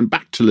fact, when I went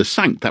back to Le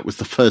Cinq, that was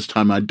the first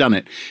time I'd done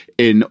it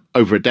in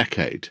over a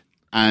decade.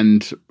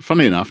 And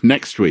funnily enough,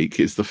 next week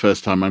is the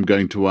first time I'm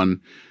going to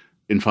one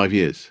in 5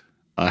 years.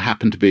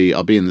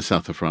 I'll be in the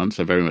south of France.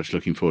 I'm very much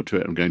looking forward to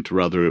it. I'm going to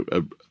rather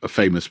a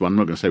famous one. I'm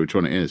not going to say which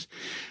one it is.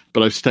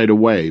 But I've stayed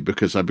away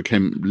because I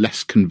became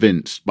less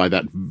convinced by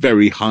that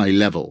very high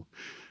level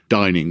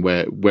dining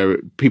where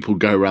people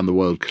go around the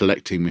world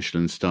collecting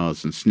Michelin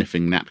stars and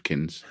sniffing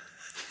napkins.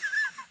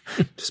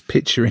 Just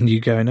picturing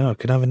you going,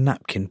 can I have a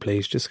napkin,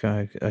 please? Just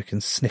go, I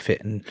can sniff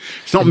it. And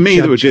it's not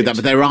me that would do that,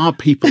 but there are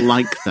people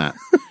like that.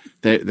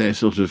 They're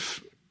sort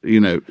of,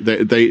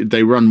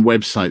 they run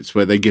websites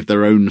where they give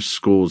their own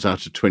scores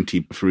out of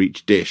 20 for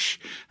each dish,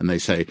 and they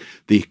say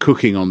the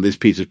cooking on this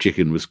piece of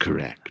chicken was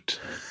correct.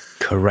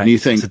 Correct. And you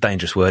think, it's a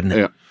dangerous word,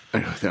 isn't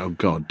it? Oh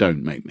God,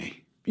 don't make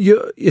me.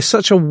 You're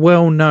such a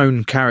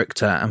well-known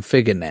character and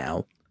figure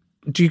now.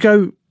 Do you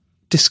go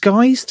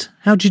disguised?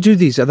 How do you do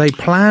these? Are they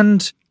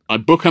planned? I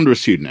book under a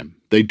pseudonym.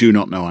 They do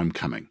not know I'm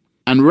coming.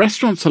 And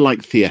restaurants are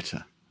like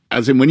theatre.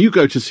 As in, when you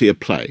go to see a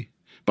play,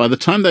 by the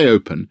time they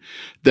open,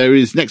 there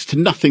is next to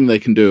nothing they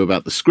can do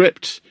about the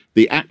script,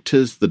 the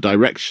actors, the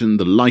direction,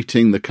 the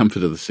lighting, the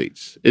comfort of the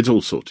seats. It's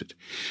all sorted.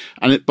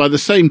 And by the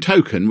same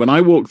token, when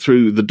I walk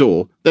through the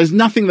door, there's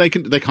nothing they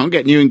can't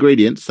get new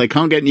ingredients, they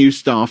can't get new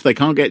staff, they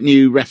can't get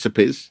new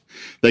recipes,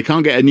 they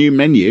can't get a new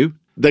menu.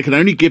 They can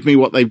only give me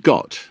what they've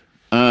got.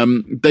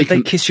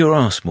 They kiss your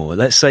ass more.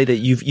 Let's say that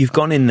you've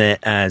gone in there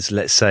as,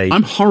 let's say,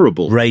 I'm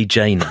horrible. Ray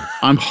Janer.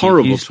 I'm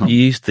horrible. You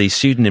used the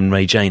pseudonym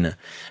Ray Janer,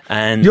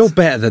 and you're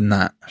better than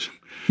that.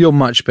 You're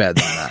much better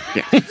than that.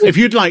 Yeah. If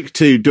you'd like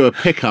to do a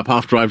pickup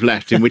after I've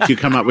left in which you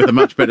come up with a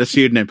much better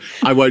pseudonym,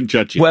 I won't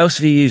judge you. What else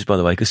have you used, by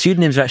the way? Because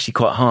pseudonyms are actually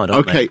quite hard,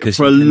 aren't they? Okay,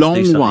 for a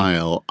long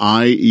while,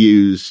 I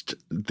used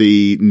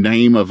the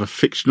name of a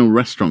fictional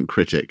restaurant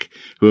critic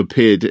who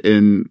appeared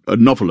in a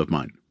novel of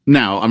mine.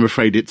 Now, I'm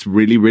afraid it's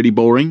really, really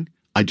boring.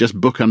 I just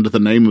book under the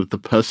name of the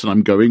person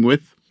I'm going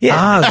with.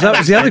 Yeah. That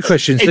was the other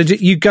question. So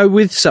did you go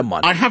with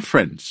someone? I have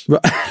friends.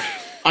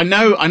 I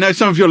know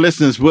some of your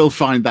listeners will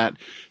find that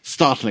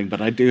startling,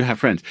 but I do have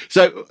friends.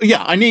 So,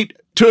 yeah, I need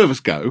 2 of us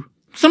go.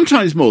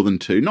 Sometimes more than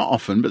 2, not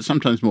often, but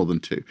sometimes more than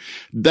 2.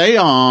 They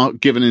are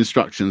given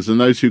instructions, and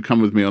those who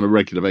come with me on a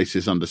regular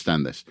basis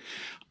understand this.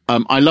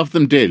 I love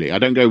them dearly. I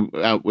don't go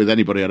out with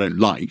anybody I don't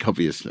like,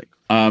 obviously.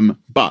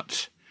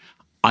 But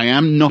I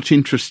am not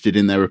interested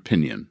in their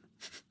opinion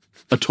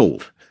at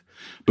all,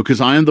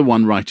 because I am the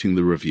one writing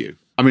the review.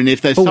 I mean,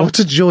 if there's what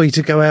a joy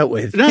to go out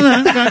with. No.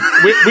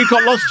 We've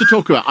got lots to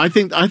talk about. I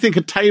think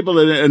a table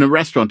in a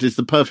restaurant is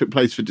the perfect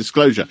place for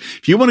disclosure.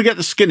 If you want to get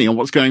the skinny on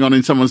what's going on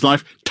in someone's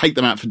life, take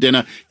them out for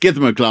dinner, give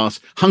them a glass,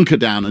 hunker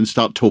down and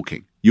start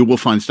talking. You will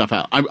find stuff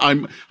out.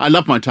 I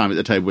love my time at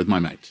the table with my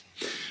mates.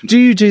 Do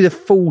you do the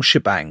full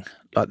shebang?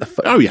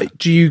 Oh, yeah.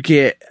 Do you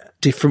get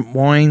different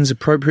wines,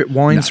 appropriate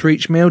wines for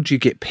each meal? Do you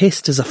get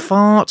pissed as a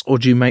fart, or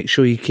do you make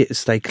sure you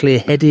stay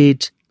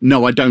clear-headed?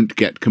 No, I don't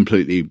get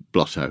completely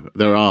blotto.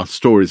 There are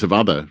stories of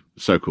other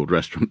so-called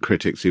restaurant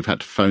critics who've had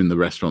to phone the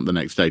restaurant the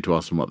next day to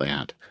ask them what they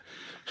had.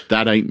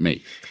 That ain't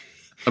me.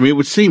 I mean, it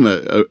would seem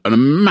a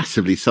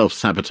massively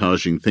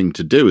self-sabotaging thing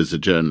to do as a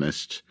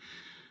journalist,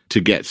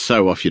 to get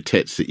so off your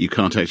tits that you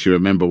can't actually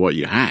remember what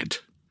you had.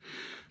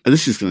 And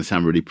this is going to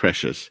sound really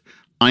precious.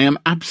 I am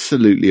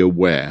absolutely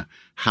aware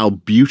how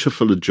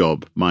beautiful a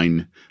job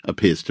mine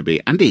appears to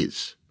be, and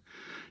is.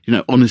 You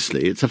know,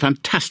 honestly, it's a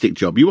fantastic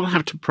job. You will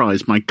have to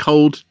prise my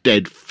cold,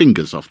 dead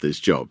fingers off this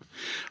job.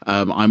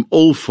 I'm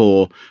all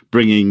for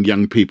bringing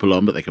young people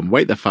on, but they can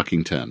wait their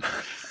fucking turn.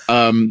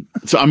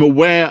 So I'm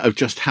aware of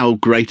just how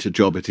great a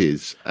job it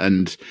is.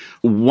 And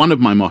one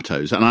of my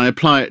mottos, and I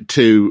apply it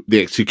to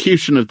the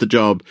execution of the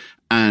job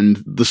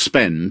and the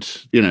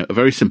spend, a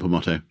very simple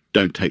motto: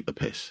 don't take the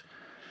piss.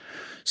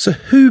 So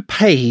who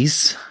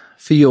pays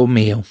for your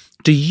meal?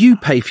 Do you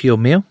pay for your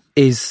meal?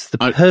 Is the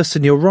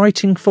person you're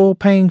writing for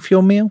paying for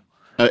your meal?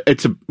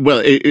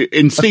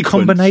 In sequence. A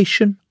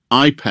combination?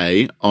 I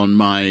pay on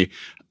my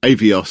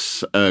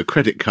Avios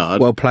credit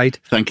card. Well played.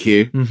 Thank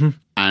you. Mm-hmm.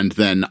 And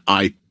then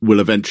I will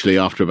eventually,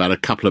 after about a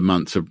couple of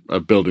months of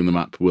building them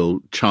up,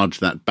 will charge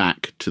that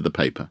back to the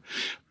paper.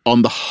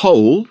 On the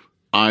whole,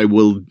 I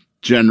will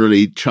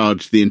generally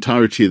charge the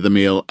entirety of the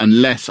meal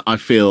unless I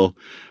feel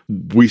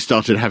we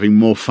started having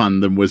more fun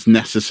than was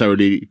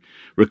necessarily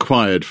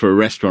required for a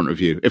restaurant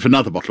review. If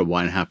another bottle of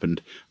wine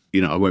happened,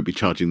 I won't be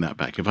charging that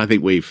back. If I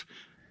think we've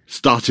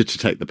started to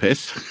take the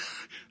piss,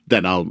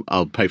 then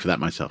I'll pay for that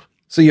myself.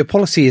 So your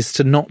policy is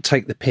to not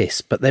take the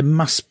piss, but there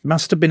must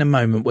have been a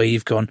moment where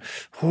you've gone,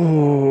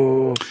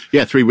 oh,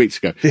 yeah, 3 weeks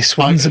ago. This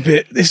one's a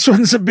bit.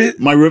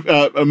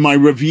 My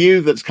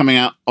review that's coming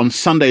out on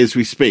Sunday as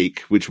we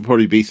speak, which will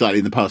probably be slightly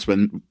in the past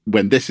when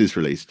this is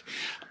released,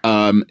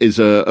 is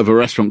of a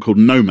restaurant called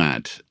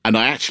Nomad. And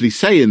I actually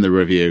say in the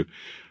review,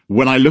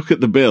 when I look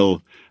at the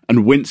bill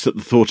and wince at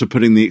the thought of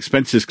putting the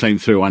expenses claim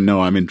through, I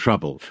know I'm in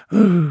trouble.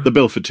 The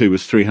bill for 2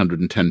 was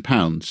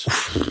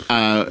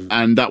 £310.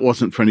 And that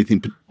wasn't for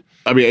anything.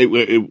 I mean,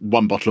 it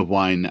 1 bottle of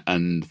wine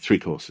and 3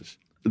 courses.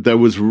 There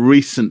was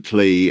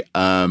recently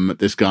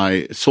this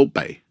guy, Salt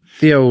Bay.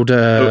 The old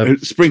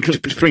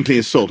sprinkling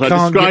his salt.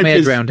 Can't get my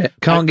head around it.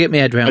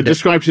 I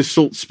described his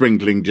salt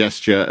sprinkling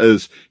gesture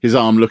as his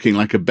arm looking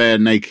like a bare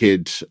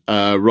naked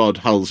Rod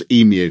Hull's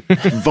emu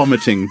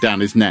vomiting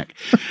down his neck.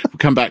 We'll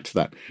come back to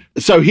that.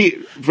 So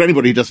for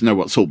anybody who doesn't know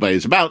what Salt Bay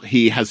is about,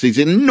 he has these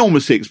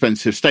enormously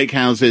expensive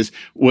steakhouses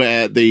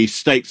where the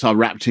steaks are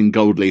wrapped in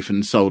gold leaf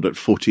and sold at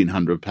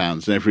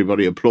 £1,400, and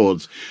everybody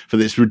applauds for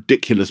this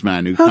ridiculous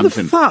man who comes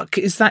in. How the fuck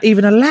is that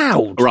even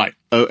allowed? Right.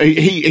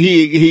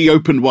 He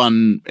opened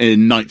one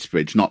in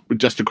Knightsbridge, not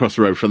just across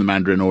the road from the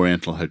Mandarin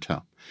Oriental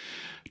Hotel.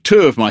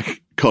 2 of my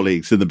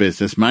colleagues in the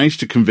business managed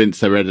to convince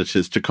their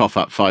editors to cough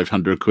up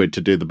 £500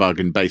 to do the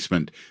bargain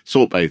basement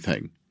Salt Bay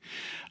thing.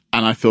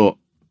 And I thought,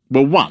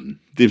 well, 1,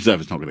 the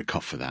Observer's not going to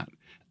cough for that.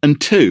 And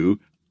 2,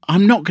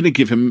 I'm not going to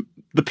give him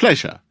the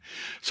pleasure.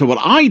 So what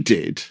I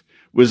did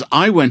was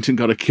I went and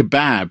got a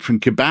kebab from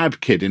Kebab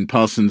Kid in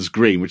Parsons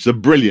Green, which is a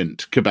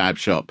brilliant kebab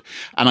shop.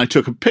 And I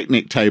took a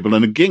picnic table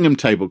and a gingham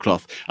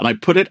tablecloth and I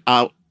put it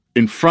out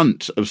in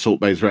front of Salt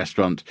Bay's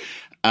restaurant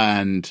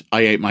and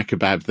I ate my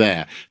kebab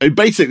there. It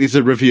basically is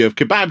a review of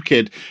Kebab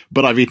Kid,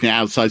 but I've eaten it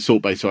outside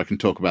Salt Bay so I can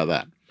talk about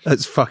that.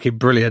 That's fucking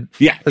brilliant.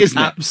 Yeah, that's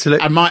isn't it?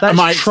 Absolutely.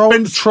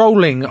 That's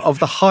trolling of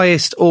the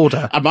highest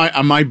order.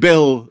 And my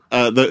bill,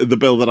 the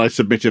bill that I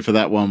submitted for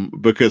that one,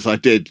 because I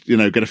did,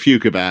 get a few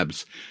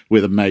kebabs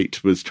with a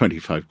mate, was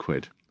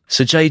 £25.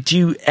 So, Jay, do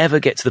you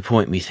ever get to the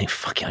point where you think,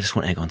 fuck it, I just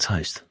want egg on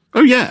toast?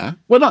 Oh, yeah.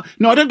 Well,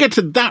 no, I don't get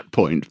to that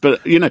point. But,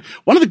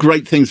 one of the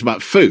great things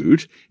about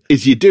food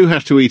is you do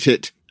have to eat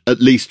it at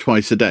least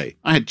twice a day.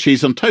 I had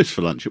cheese on toast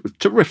for lunch. It was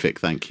terrific,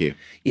 thank you.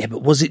 Yeah,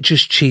 but was it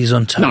just cheese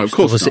on toast? No, of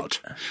course not.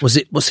 Was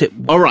it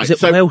All right,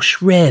 was it Welsh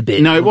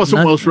rarebit? No, it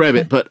wasn't Welsh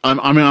rarebit, but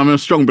I'm a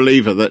strong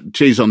believer that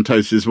cheese on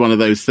toast is one of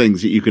those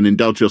things that you can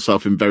indulge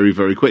yourself in very,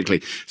 very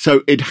quickly.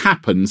 So it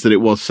happens that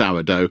it was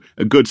sourdough,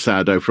 a good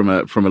sourdough from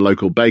a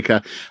local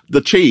baker.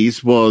 The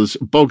cheese was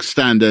bog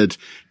standard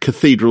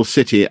Cathedral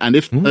City.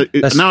 And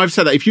now I've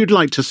said that, if you'd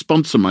like to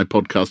sponsor my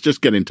podcast,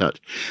 just get in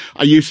touch.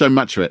 I use so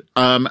much of it.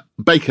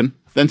 Bacon.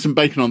 Then some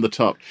bacon on the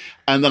top.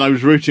 And then I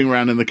was rooting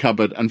around in the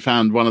cupboard and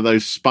found one of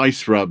those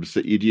spice rubs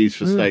that you'd use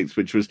for steaks,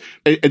 which was,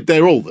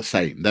 they're all the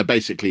same. They're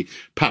basically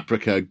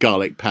paprika,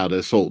 garlic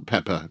powder, salt,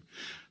 pepper.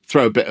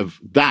 Throw a bit of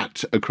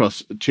that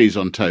across cheese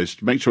on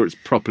toast. Make sure it's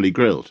properly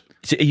grilled.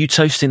 So are you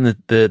toasting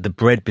the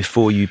bread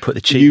before you put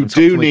the cheese You on top?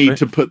 do need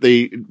to put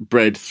the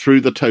bread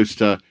through the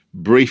toaster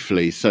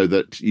briefly so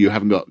that you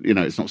haven't got,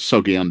 it's not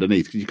soggy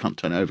underneath, because you can't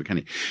turn it over, can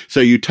you?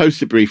 So you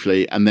toast it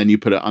briefly and then you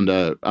put it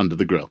under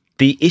the grill.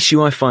 The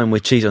issue I find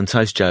with cheese on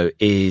toast, Joe,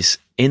 is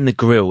in the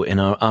grill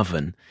in our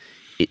oven,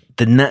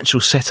 the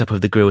natural setup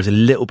of the grill is a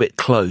little bit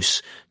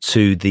close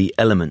to the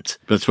element.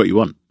 That's what you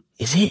want.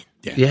 Is it?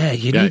 Yeah,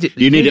 you need it.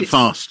 You need it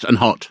fast and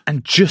hot.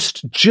 And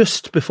just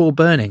before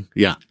burning.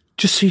 Yeah.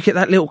 Just so you get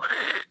that little...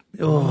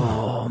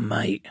 Oh,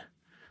 mate.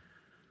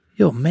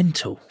 You're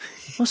mental.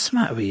 What's the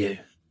matter with you?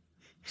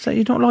 So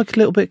you don't like a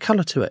little bit of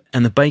colour to it?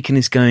 And the bacon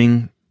is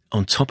going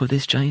on top of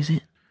this, Jay, is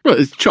it? Well,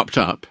 it's chopped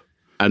up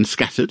and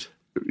scattered.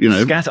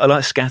 Scatter. I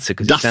like scatter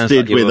because dusted it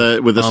sounds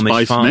like with a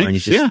Amish spice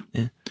mix. yeah.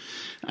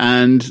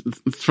 And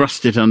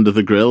thrust it under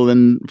the grill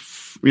and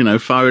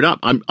fire it up.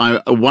 I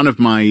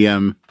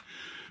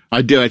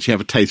do actually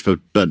have a taste for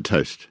burnt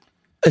toast.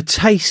 A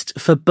taste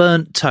for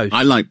burnt toast?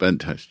 I like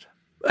burnt toast.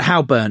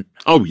 How burnt?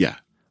 Oh yeah.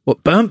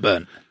 What,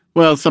 burnt?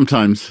 Well,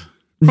 sometimes.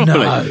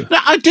 Properly. No,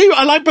 I do.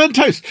 I like burnt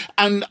toast.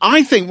 And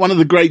I think one of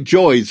the great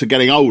joys of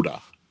getting older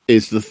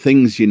is the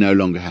things you no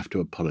longer have to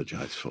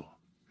apologise for.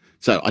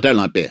 So I don't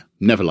like beer.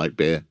 Never liked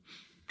beer.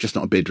 Just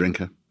not a beer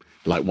drinker.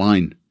 I like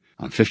wine.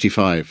 I'm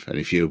 55. And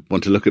if you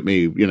want to look at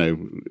me,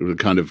 with a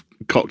kind of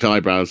cocked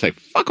eyebrow and say,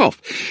 fuck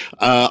off.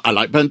 I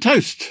like burnt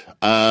toast.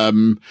 I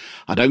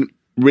don't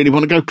really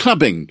want to go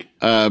clubbing.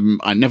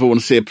 I never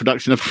want to see a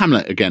production of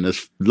Hamlet again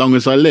as long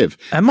as I live.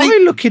 Am I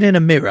looking in a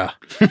mirror?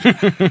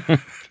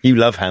 You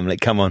love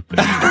Hamlet, come on.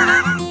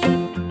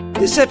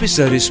 This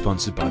episode is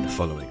sponsored by the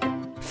following.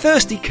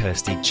 Thirsty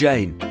Kirsty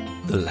Jane,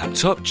 the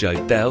laptop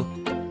Joe Dell.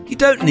 You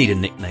don't need a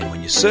nickname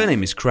when your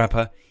surname is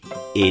Crapper,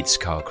 it's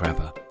Carl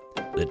Crapper.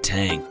 The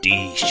Tank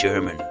D.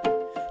 Sherman,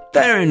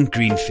 Darren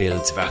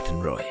Greenfields of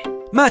Athenroy,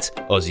 Matt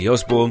Ozzy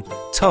Osbourne,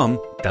 Tom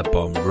Da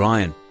Bomb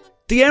Ryan,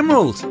 The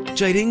Emerald,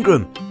 Jade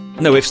Ingram,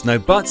 no ifs no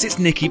buts, it's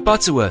Nikki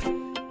Butterworth,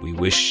 We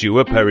Wish You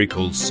a Perry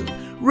Coulson,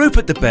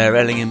 Rupert the Bear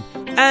Ellingham,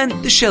 and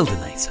The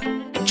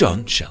Sheldonator,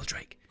 John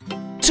Sheldrake.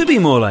 To be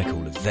more like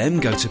all of them,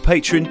 go to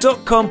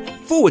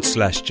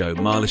patreon.com/Joe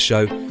Marler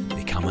Show,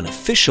 become an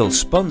official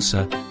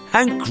sponsor,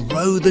 and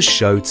grow the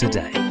show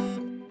today.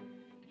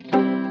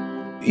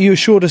 You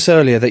assured us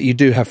earlier that you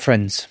do have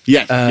friends.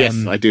 Yes, yes,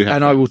 I do have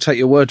and friends. I will take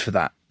your word for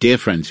that. Dear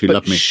friends who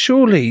love me.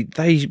 Surely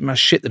they must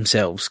shit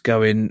themselves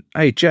going,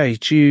 hey, Jay,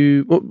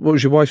 what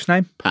was your wife's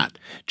name? Pat.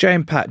 Jay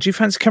and Pat, do you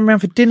fancy coming around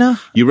for dinner?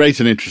 You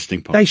raise an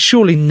interesting point. They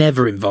surely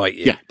never invite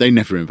you. Yeah, they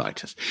never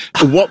invite us.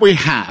 What we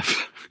have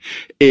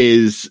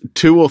is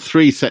 2 or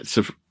 3 sets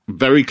of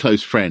very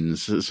close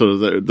friends, sort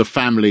of the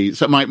family.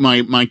 So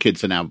my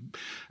kids are now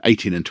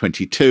 18 and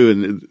 22,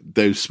 and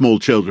those small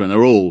children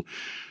are all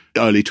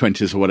early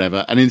 20s or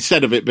whatever. And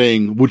instead of it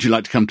being, would you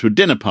like to come to a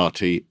dinner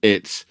party?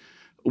 It's,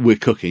 we're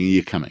cooking, are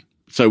you coming?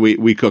 So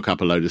we cook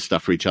up a load of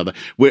stuff for each other.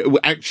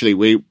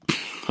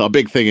 Our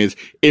big thing is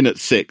in at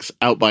 6,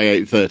 out by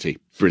 8:30.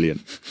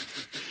 Brilliant.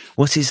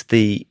 What is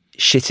the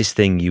shittest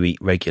thing you eat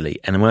regularly?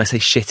 And when I say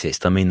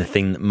shittest, I mean the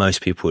thing that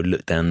most people would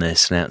look down their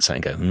snouts at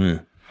and go,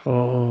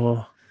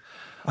 Oh,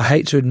 I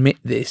hate to admit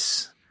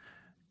this,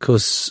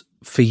 because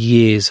for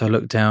years I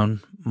looked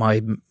down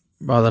my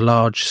rather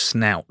large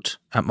snout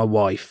at my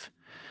wife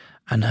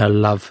and her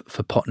love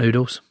for pot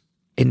noodles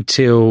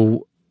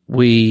until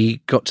we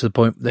got to the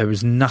point there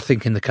was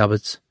nothing in the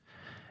cupboards.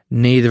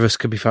 Neither of us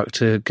could be fucked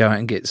to go out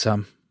and get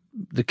some.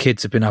 The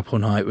kids had been up all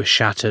night, we're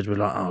shattered, we're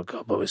like, oh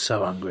God, but we're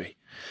so hungry.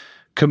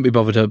 Couldn't be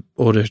bothered to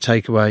order a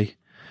takeaway,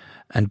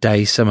 and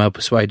Day somehow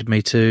persuaded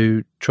me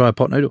to try a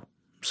pot noodle,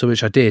 so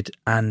which I did,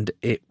 and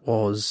it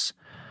was,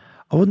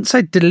 I wouldn't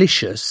say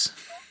delicious.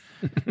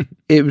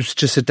 It was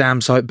just a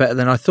damn sight better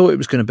than I thought it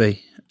was going to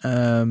be.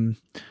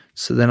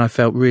 So then I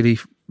felt really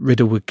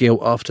riddled with guilt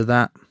after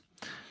that,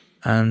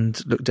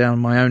 and looked down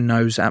my own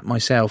nose at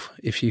myself,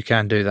 if you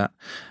can do that.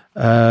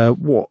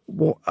 What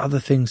other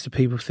things do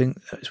people think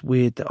it's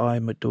weird that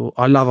I'm adore?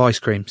 I love ice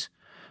creams,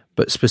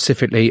 but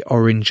specifically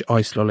orange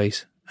ice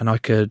lollies, and I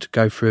could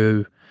go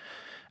through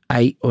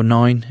 8 or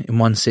 9 in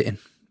one sitting.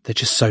 They're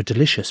just so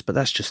delicious, but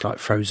that's just like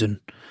frozen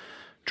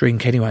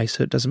drink anyway,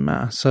 so it doesn't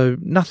matter. So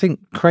nothing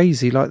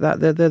crazy like that.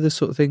 They're the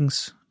sort of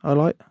things I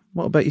like.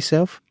 What about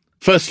yourself?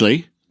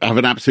 Firstly, I have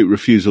an absolute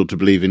refusal to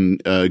believe in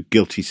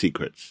guilty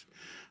secrets.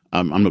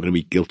 I'm not going to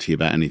be guilty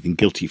about anything.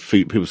 Guilty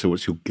food. People say,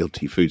 what's your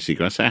guilty food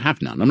secret? I say, I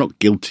have none. I'm not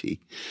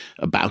guilty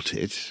about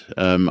it.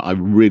 I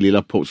really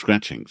love pork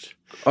scratchings.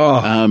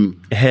 A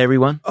hairy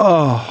one?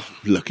 Oh,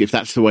 look, if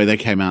that's the way they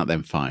came out,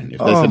 then fine. If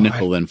there's a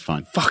nipple, then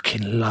fine.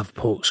 Fucking love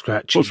pork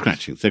scratchings. Pork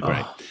scratchings, they're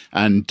great.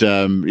 And,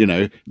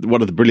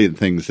 one of the brilliant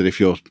things that if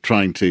you're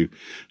trying to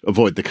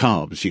avoid the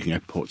carbs, you can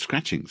have pork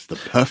scratchings, the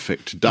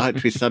perfect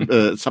dietary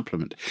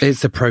supplement.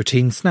 It's a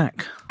protein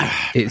snack.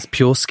 It's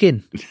pure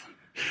skin.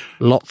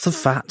 Lots of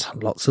fat,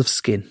 lots of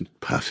skin.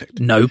 Perfect.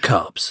 No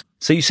carbs.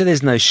 So you said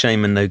there's no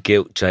shame and no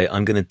guilt, Jay.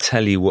 I'm going to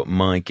tell you what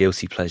my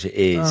guilty pleasure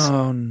is.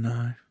 Oh,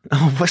 no.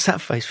 Oh, what's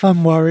that face?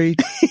 I'm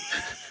worried.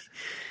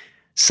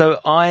 So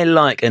I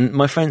like, and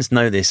my friends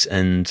know this,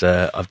 and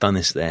I've done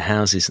this at their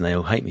houses and they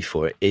all hate me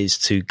for it, is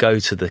to go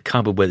to the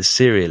cupboard where the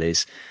cereal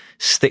is,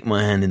 stick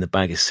my hand in the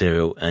bag of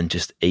cereal and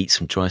just eat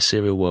some dry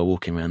cereal while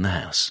walking around the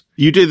house.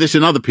 You do this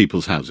in other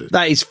people's houses?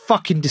 That is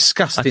fucking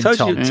disgusting, I told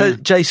Tom. you, so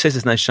Jay says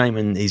there's no shame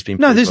and he's been...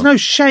 No, there's no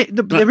shame.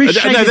 There is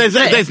shame. No,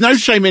 there's no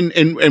shame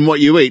in what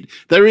you eat.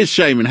 There is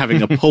shame in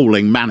having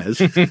appalling manners.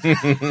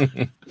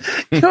 Can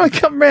I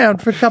come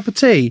round for a cup of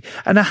tea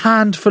and a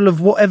handful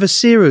of whatever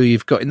cereal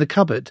you've got in the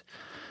cupboard?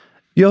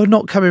 You're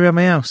not coming around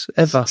my house,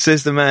 ever.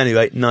 Says the man who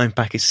ate 9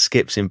 packets of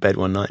Skips in bed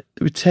one night.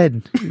 It was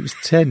 10. It was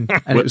 10.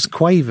 And it was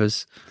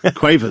Quavers.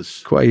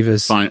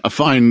 Quavers. Fine. A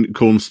fine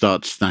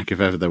cornstarch snack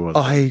if ever there was.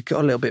 I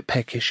got a little bit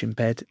peckish in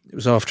bed. It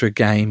was after a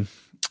game.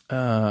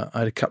 I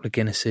had a couple of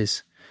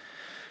Guinnesses.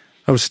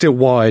 I was still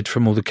wired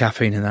from all the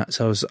caffeine and that,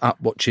 so I was up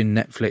watching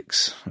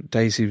Netflix.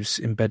 Daisy was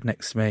in bed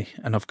next to me,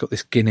 and I've got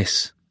this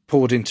Guinness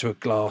poured into a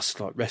glass,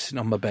 like resting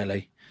on my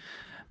belly.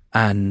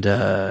 And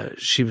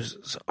she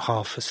was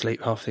half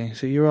asleep, half thinking,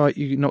 so you're right,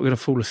 you're not going to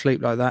fall asleep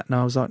like that. And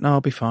I was like, no,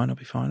 I'll be fine.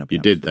 You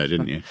did though,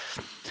 didn't you?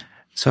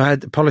 So I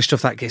had polished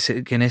off that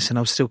Guinness and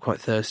I was still quite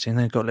thirsty, and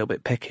then got a little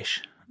bit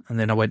peckish. And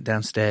then I went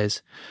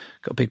downstairs,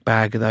 got a big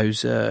bag of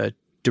those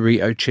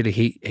Dorito chili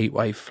heat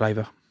wave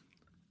flavour.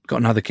 Got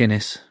another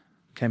Guinness,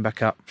 came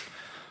back up.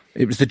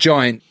 It was the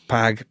giant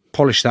bag,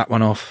 polished that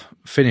one off,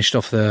 finished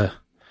off the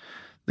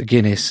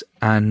Guinness,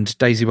 and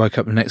Daisy woke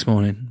up the next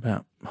morning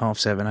about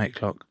 7:30, 8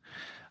 o'clock.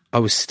 I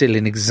was still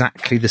in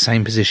exactly the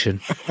same position,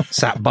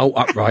 sat bolt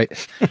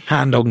upright,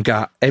 hand on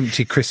gut,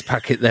 empty crisp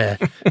packet there.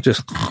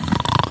 Just,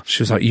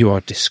 she was like, you are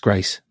a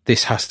disgrace.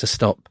 This has to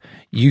stop.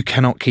 You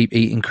cannot keep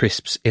eating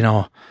crisps in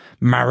our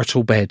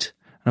marital bed.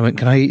 And I went,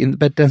 can I eat in the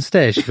bed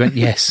downstairs? She went,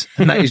 yes.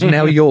 And that is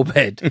now your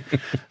bed.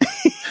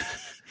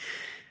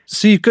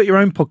 So you've got your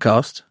own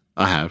podcast.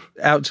 I have.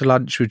 Out to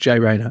Lunch with Jay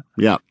Rayner.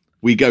 Yeah.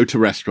 We go to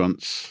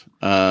restaurants.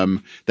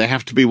 They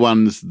have to be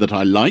ones that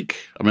I like.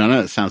 I mean, I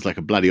know it sounds like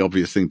a bloody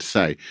obvious thing to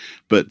say,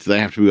 but they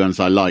have to be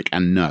ones I like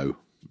and know.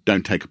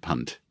 Don't take a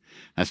punt.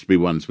 Has to be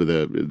ones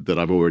that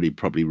I've already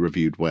probably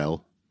reviewed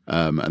well,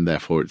 and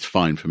therefore it's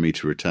fine for me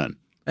to return.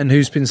 And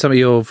who's been some of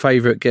your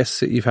favourite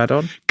guests that you've had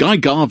on? Guy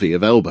Garvey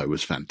of Elbow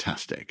was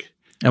fantastic.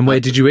 And where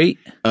did you eat?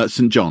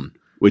 St. John,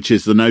 which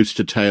is the nose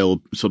to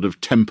tail sort of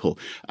temple.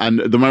 And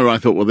the moment I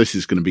thought, well, this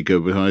is going to be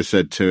good, when I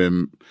said to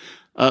him,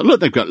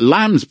 look, they've got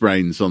lamb's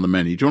brains on the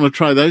menu. Do you want to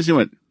try those? He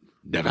went,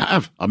 never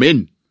have. I'm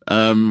in.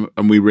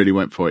 And we really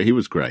went for it. He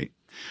was great.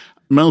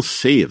 Mel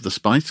C of the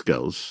Spice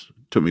Girls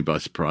took me by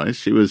surprise.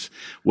 She was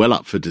well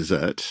up for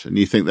dessert. And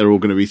you think they're all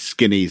going to be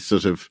skinny,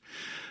 sort of,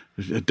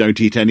 don't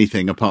eat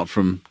anything apart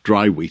from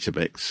dry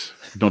Weetabix,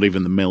 not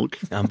even the milk.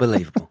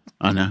 Unbelievable.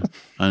 I know.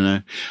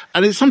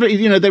 And it's something,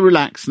 they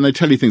relax and they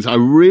tell you things. I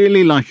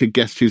really like a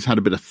guest who's had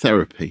a bit of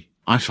therapy.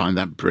 I find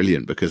that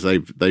brilliant because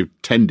they've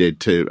tended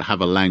to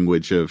have a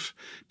language of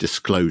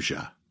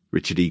disclosure.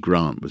 Richard E.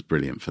 Grant was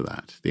brilliant for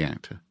that, the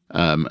actor,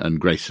 and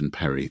Grayson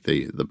Perry,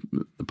 the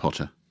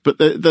potter. But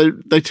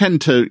they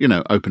tend to,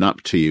 open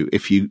up to you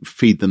if you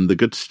feed them the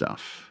good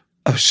stuff.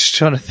 I was just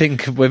trying to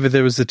think of whether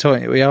there was a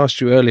time we asked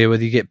you earlier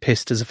whether you get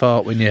pissed as a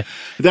fart when you.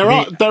 There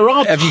are.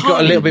 Have you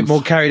got a little bit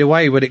more carried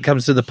away when it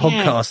comes to the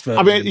podcast version?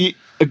 I mean,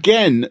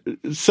 again,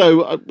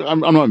 so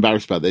I'm not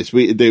embarrassed about this.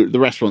 The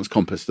restaurants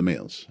compass the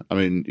meals. I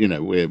mean,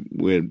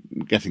 we're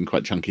getting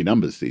quite chunky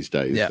numbers these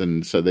days,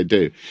 and so they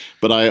do.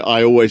 But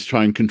I always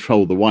try and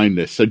control the wine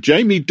list. So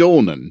Jamie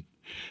Dornan,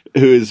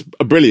 who is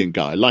a brilliant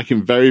guy, like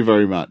him very,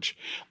 very much,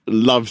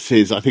 loves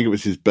I think it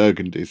was his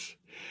Burgundies.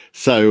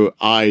 So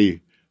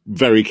I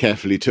very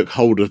carefully took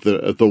hold of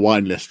the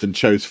wine list and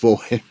chose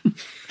for him.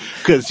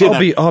 Because,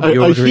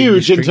 a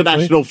huge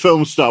international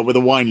film star with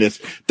a wine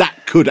list,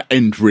 that could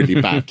end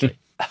really badly.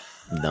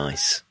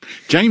 Nice.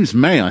 James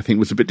May, I think,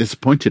 was a bit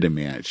disappointed in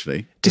me,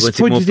 actually.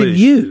 Disappointed in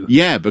you?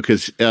 Yeah,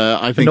 because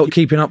I think... Not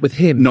keeping up with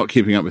him? Not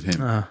keeping up with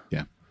him,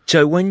 yeah.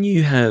 Joe, when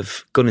you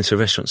have gone into a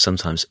restaurant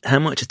sometimes, how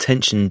much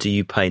attention do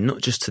you pay,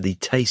 not just to the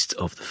taste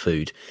of the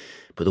food,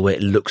 but the way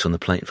it looks on the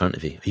plate in front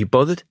of you? Are you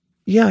bothered?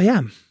 Yeah, I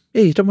am.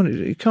 Yeah,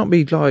 you can't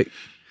be like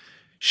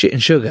shit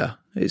and sugar.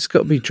 It's got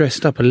to be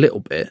dressed up a little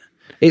bit.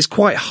 It's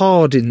quite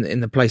hard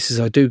in the places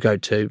I do go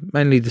to,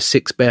 mainly the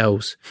Six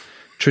Bells,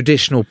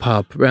 traditional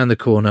pub, round the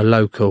corner,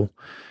 local.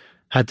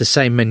 Had the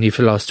same menu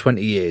for the last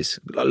 20 years.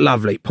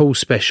 Lovely. Paul's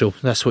special.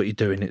 That's what you're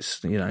doing.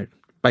 It's,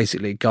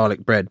 basically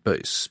garlic bread, but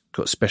it's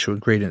got special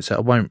ingredients that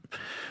I won't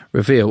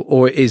reveal.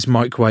 Or it is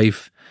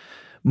microwave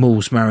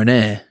Moules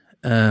Marinara.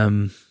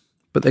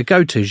 But they're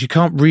go-tos. You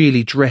can't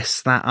really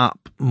dress that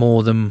up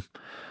more than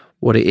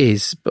what it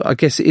is. But I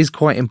guess it is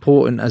quite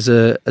important as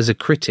a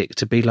critic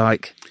to be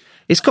like,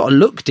 it's got to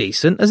look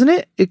decent, hasn't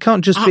it? It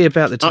can't just be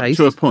about the taste.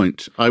 Up to a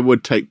point, I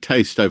would take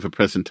taste over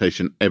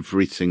presentation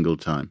every single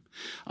time.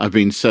 I've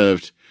been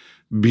served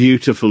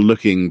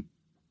beautiful-looking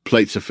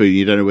plates of food.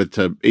 You don't know whether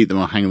to eat them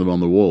or hang them on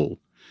the wall,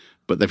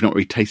 but they've not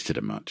really tasted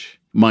it much.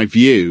 My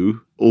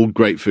view, all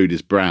great food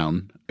is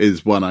brown,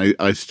 is one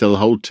I still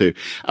hold to.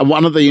 And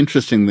one of the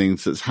interesting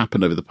things that's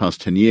happened over the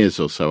past 10 years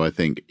or so, I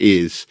think,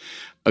 is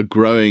a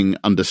growing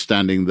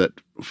understanding that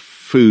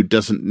food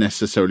doesn't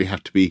necessarily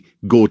have to be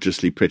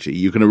gorgeously pretty.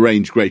 You can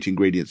arrange great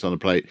ingredients on a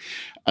plate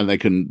and they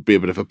can be a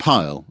bit of a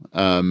pile,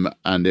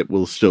 and it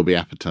will still be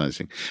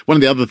appetizing. One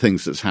of the other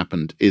things that's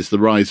happened is the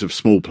rise of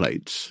small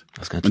plates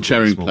and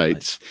sharing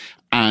plates.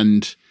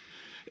 And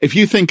if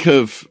you think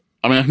of,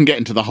 I can get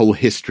into the whole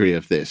history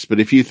of this, but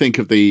if you think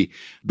of the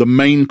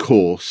main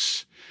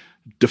course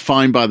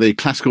defined by the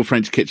classical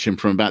French kitchen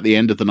from about the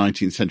end of the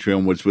 19th century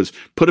onwards was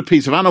put a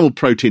piece of animal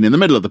protein in the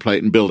middle of the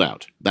plate and build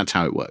out. That's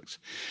how it works.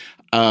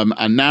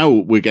 And now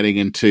we're getting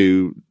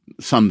into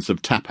Sons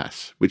of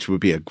Tapas, which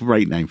would be a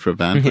great name for a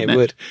band. It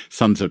would.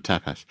 Sons of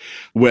Tapas,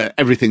 where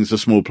everything's a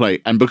small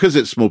plate. And because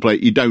it's a small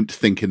plate, you don't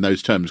think in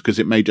those terms because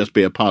it may just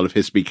be a pile of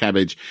Hisby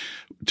cabbage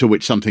to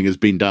which something has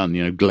been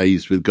done,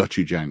 glazed with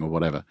gochujang or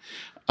whatever.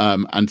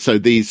 And so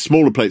these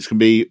smaller plates can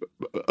be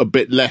a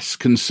bit less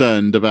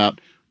concerned about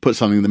put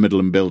something in the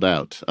middle and build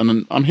out.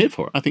 And I'm here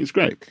for it. I think it's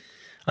great.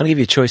 I'll give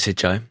you a choice here,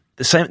 Joe.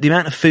 The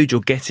amount of food you're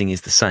getting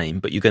is the same,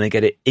 but you're going to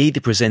get it either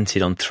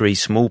presented on 3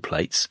 small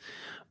plates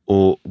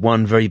or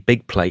one very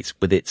big plate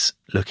with its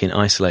looking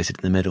isolated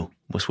in the middle.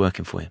 What's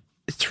working for you?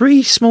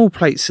 3 small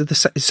plates are the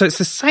same. So it's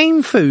the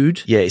same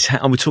food. Yeah,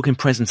 we're talking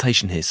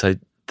presentation here. So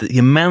the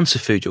amount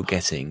of food you're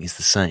getting is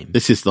the same.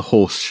 This is the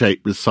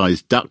horse-shaped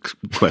sized duck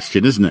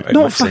question, isn't it?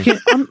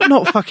 I'm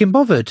not fucking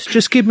bothered.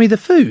 Just give me the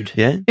food.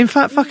 Yeah. In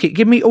fact, fuck it.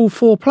 Give me all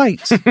 4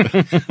 plates.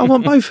 I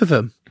want both of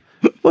them.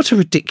 What a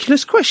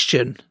ridiculous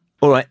question.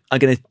 All right,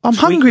 I'm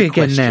hungry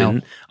again now.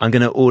 I'm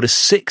going to order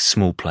 6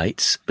 small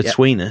plates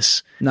between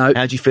us. No.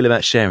 How do you feel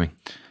about sharing?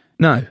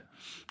 No.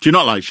 Do you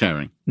not like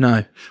sharing?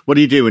 No. What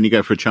do you do when you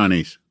go for a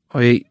Chinese?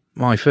 I eat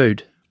my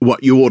food.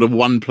 What, you order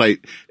one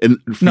plate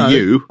for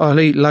you? I'll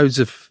eat loads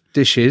of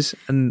dishes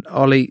and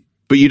I'll eat...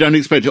 But you don't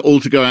expect it all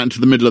to go out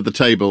into the middle of the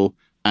table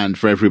and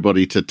for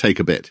everybody to take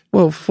a bit?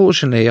 Well,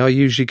 fortunately, I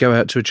usually go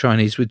out to a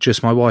Chinese with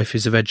just my wife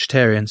who's a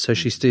vegetarian, so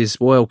she stays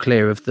well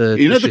clear of the...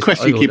 You know the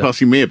question you keep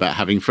asking me about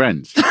having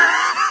friends?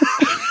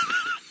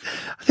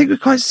 I think we're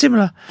quite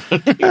similar.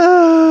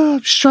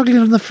 I'm struggling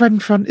on the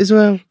friend front as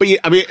well. But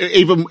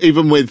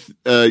even with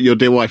your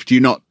dear wife, do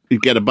you not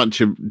get a bunch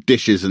of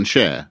dishes and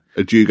share?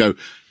 Or do you go,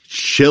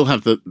 she'll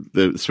have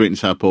the sweet and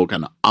sour pork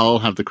and I'll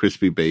have the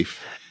crispy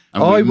beef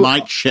and we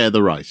might share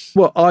the rice?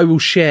 Well, I will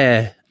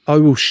share...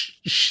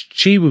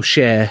 she will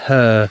share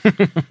her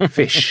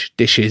fish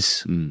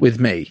dishes with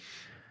me.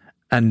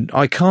 And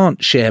I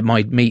can't share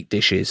my meat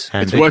dishes.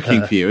 It's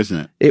working for you, isn't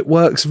it? It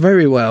works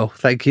very well,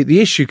 thank you.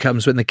 The issue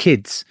comes when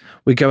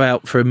we go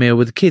out for a meal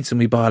with the kids and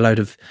we buy a load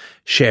of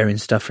sharing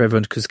stuff for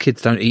everyone because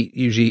kids don't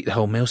usually eat the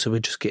whole meal. So we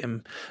just get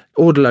them,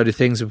 order a load of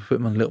things and put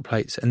them on little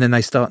plates. And then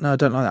they start, no, I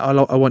don't like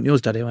that. I want yours,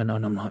 Daddy. And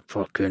I'm like,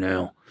 fucking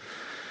hell.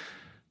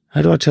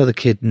 How do I tell the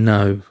kid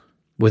no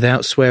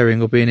without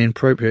swearing or being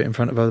inappropriate in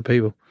front of other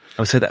people?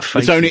 I would say that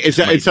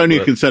it's only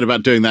a concern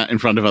about doing that in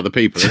front of other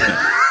people, isn't it?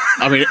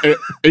 I mean,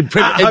 in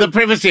the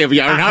privacy of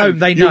your own home,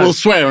 you will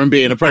swear and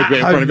be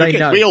inappropriate in front of your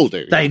kids. We all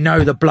do. They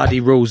know the bloody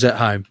rules at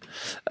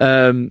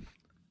home.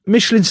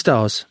 Michelin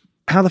stars,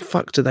 how the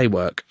fuck do they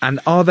work?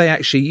 And are they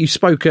actually, you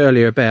spoke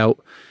earlier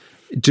about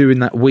doing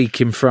that week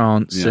in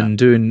France and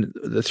doing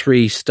the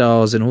 3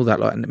 stars and all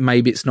that, and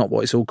maybe it's not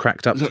what it's all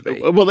cracked up to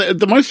be. Well,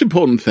 the most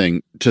important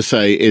thing to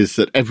say is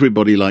that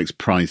everybody likes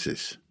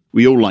prizes.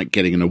 We all like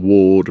getting an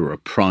award or a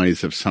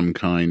prize of some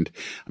kind.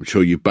 I'm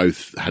sure you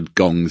both had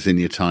gongs in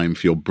your time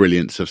for your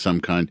brilliance of some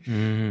kind.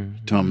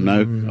 Tom, no?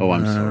 Oh,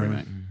 I'm sorry,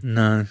 mate.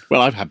 No.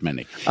 Well, I've had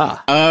many.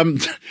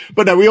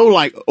 But no, we all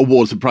like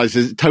awards and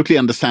prizes. It's totally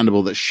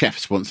understandable that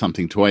chefs want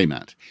something to aim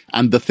at.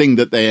 And the thing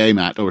that they aim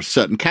at, or a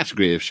certain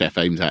category of chef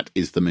aims at,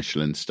 is the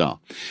Michelin star.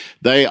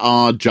 They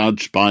are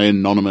judged by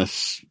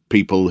anonymous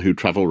people who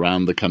travel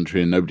around the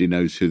country and nobody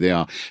knows who they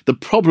are. The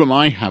problem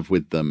I have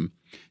with them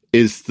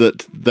is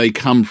that they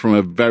come from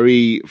a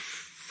very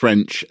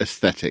French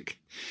aesthetic.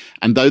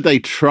 And though they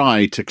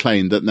try to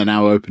claim that they're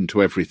now open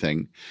to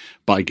everything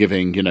by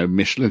giving,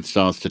 Michelin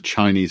stars to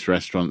Chinese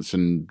restaurants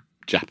and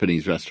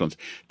Japanese restaurants,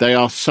 they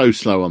are so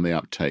slow on the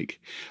uptake.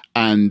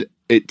 And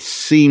it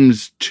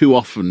seems too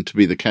often to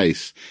be the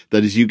case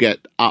that as you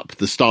get up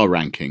the star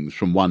rankings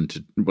from once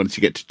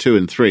you get to 2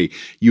 and 3,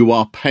 you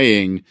are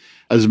paying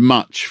as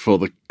much for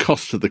the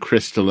cost of the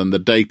crystal and the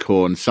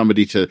decor and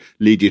somebody to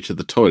lead you to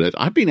the toilet.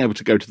 I've been able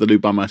to go to the loo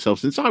by myself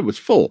since I was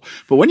 4.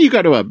 But when you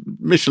go to a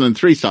Michelin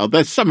 3-star,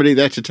 there's somebody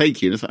there to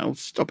take you. And it's like, oh,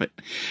 stop it.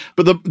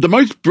 But the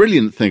most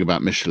brilliant thing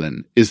about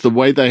Michelin is the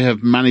way they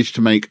have managed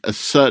to make a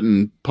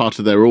certain part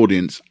of their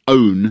audience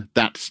own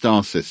that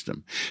star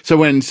system. So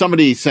when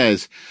somebody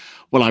says,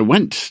 well, I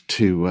went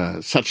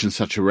to such and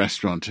such a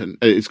restaurant and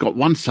it's got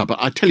 1 star, but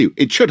I tell you,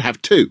 it should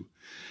have 2. And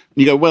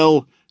you go,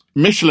 well,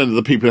 Michelin are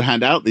the people who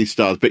hand out these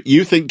stars, but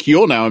you think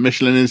you're now a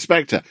Michelin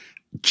inspector.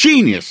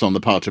 Genius on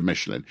the part of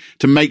Michelin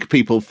to make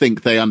people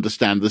think they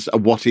understand this,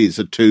 what is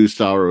a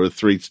 2-star or a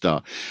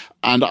 3-star.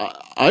 And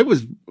I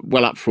was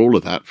well up for all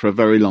of that for a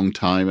very long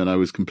time, and I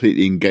was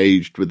completely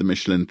engaged with the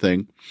Michelin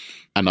thing,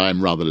 and I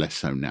am rather less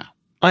so now.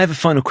 I have a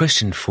final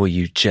question for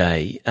you,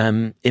 Jay.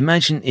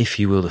 Imagine, if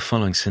you will, the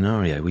following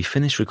scenario. We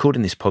finish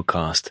recording this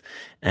podcast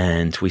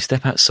and we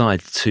step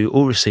outside to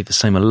all receive the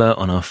same alert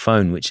on our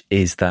phone, which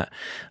is that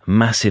a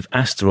massive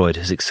asteroid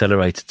has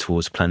accelerated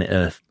towards planet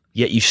Earth.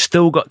 Yet you've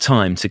still got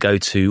time to go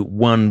to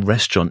one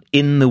restaurant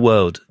in the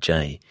world,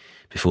 Jay,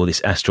 before this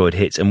asteroid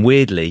hits. And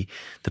weirdly,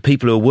 the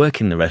people who are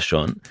working the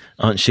restaurant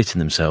aren't shitting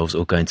themselves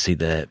or going to see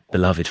their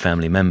beloved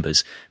family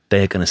members.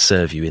 They're going to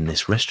serve you in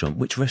this restaurant.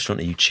 Which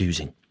restaurant are you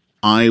choosing?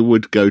 I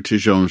would go to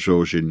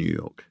Jean-Georges in New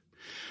York,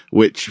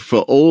 which,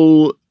 for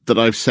all that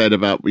I've said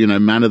about,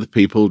 man of the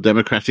people,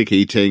 democratic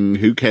eating,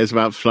 who cares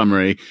about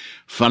flummery,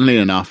 funnily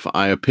enough,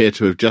 I appear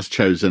to have just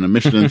chosen a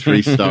Michelin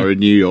 3-star in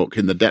New York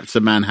in the depths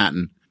of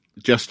Manhattan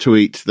just to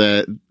eat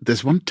there.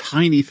 There's one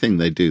tiny thing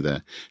they do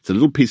there. It's a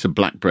little piece of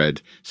black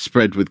bread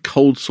spread with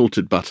cold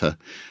salted butter,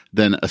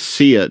 then a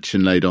sea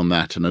urchin laid on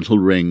that and a little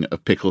ring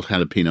of pickled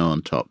jalapeno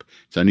on top.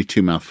 It's only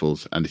 2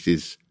 mouthfuls and it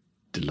is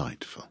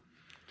delightful.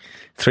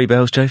 3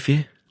 bells, Joe, for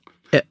you?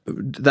 Yeah,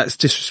 that's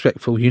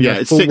disrespectful. You know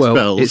it's full 6 well.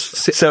 bells.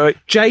 Sorry,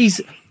 Jay's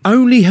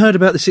only heard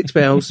about the 6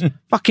 bells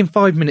fucking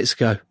 5 minutes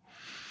ago.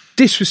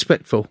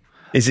 Disrespectful.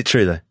 Is it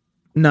true, though?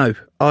 No,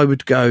 I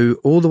would go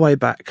all the way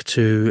back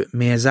to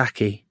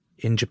Miyazaki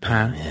in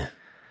Japan,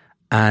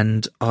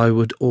 and I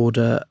would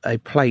order a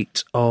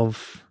plate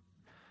of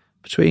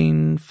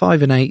between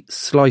 5 and 8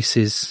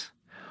 slices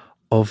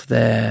of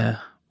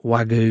their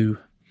Wagyu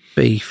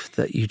beef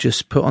that you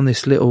just put on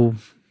this little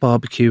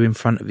barbecue in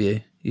front of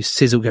you. You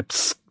sizzle, go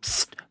psst,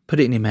 psst, put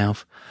it in your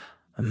mouth,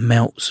 and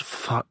melts.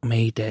 Fuck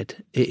me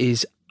dead. It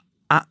is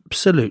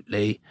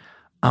absolutely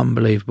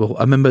unbelievable.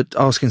 I remember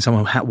asking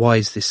someone, why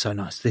is this so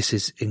nice? This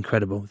is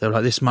incredible. They're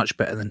like, this is much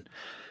better than...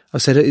 I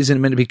said, isn't it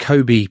meant to be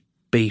Kobe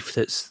beef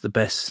that's the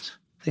best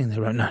thing? They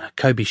were like, no,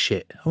 Kobe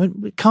shit. I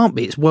went, it can't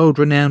be. It's world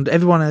renowned.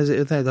 Everyone has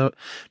it there. Like,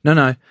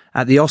 no.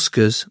 At the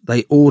Oscars,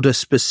 they order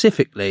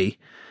specifically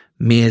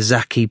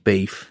Miyazaki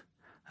beef,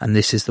 and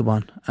this is the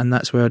one. And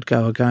that's where I'd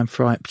go. I'd go and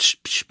fry it. Psh,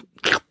 psh,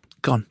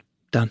 gone.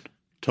 Done.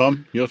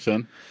 Tom, your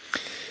turn.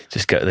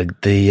 Just go to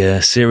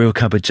the cereal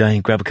cupboard, Jay,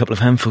 and grab a couple of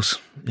handfuls.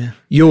 Yeah.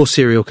 Your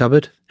cereal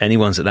cupboard?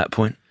 Anyone's at that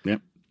point.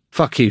 Yep.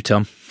 Fuck you,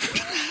 Tom.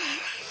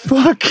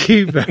 Fuck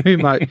you very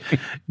much.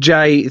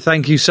 Jay,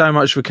 thank you so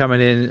much for coming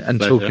in and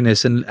talking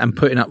this and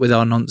putting up with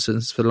our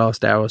nonsense for the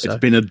last hour or so. It's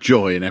been a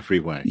joy in every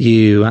way.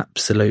 You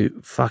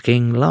absolute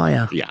fucking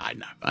liar. Yeah, I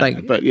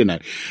know. But,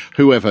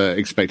 whoever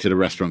expected a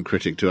restaurant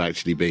critic to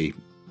actually be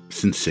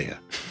sincere.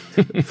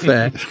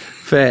 Fair.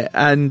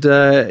 And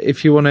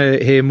if you want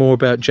to hear more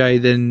about Jay,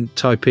 then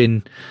type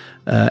in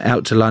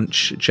Out to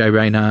Lunch, Jay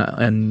Rayner,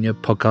 and your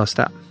podcast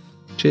app.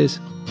 Cheers.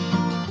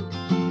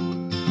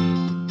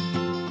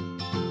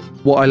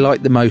 What I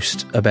liked the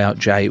most about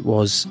Jay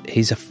was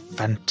he's a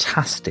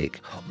fantastic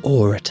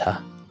orator.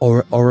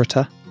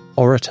 Orator.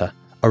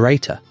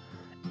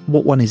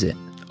 What one is it?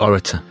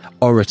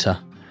 Orator.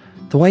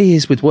 The way he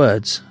is with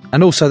words,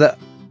 and also that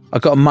I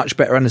got a much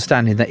better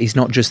understanding that he's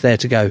not just there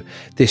to go,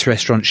 this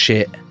restaurant's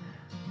shit,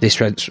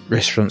 this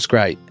restaurant's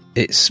great.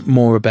 It's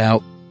more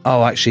about,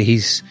 actually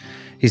he's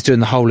doing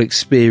the whole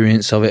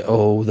experience of it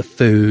all, the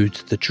food,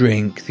 the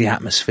drink, the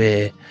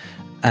atmosphere,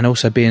 and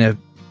also being a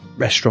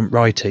restaurant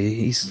writer,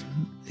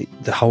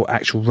 the whole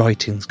actual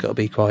writing's got to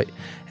be quite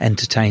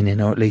entertaining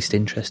or at least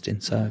interesting.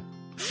 So,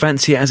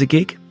 fancy it as a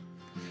gig?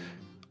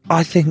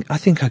 I think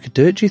I could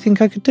do it. Do you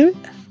think I could do it?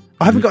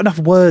 I haven't got enough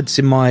words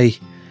in my...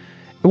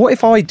 What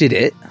if I did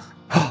it?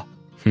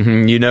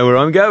 You know where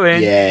I'm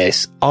going.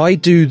 Yes, I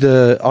do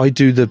the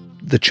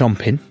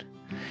chomping,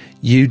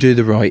 you do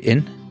the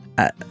writing,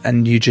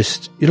 and you're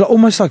like,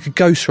 almost like a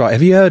ghostwriter.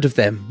 Have you heard of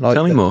them? Like,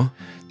 tell me more.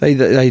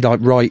 They like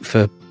write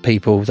for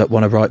people that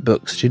want to write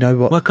books. Do you know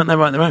what? Why can't they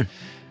write their own?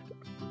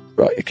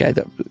 Right, okay,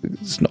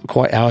 that's not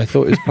quite how I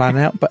thought it was planned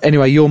out. But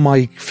anyway, you're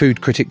my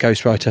food critic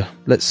ghostwriter.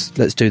 Let's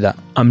do that.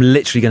 I'm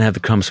literally going to have the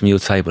crumbs from your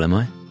table, am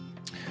I?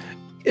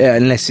 Yeah,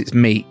 unless it's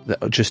meat,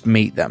 just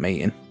meat that I'm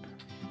eating.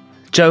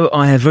 Joe,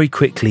 I have very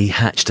quickly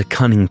hatched a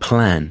cunning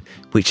plan,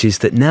 which is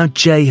that now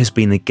Jay has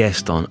been a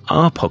guest on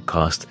our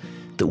podcast,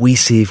 that we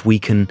see if we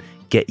can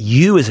get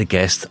you as a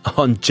guest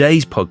on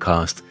Jay's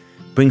podcast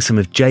bring some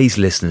of Jay's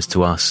listeners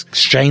to us.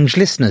 Exchange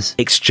listeners.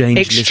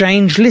 Exchange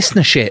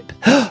listenership.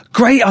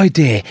 Great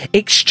idea.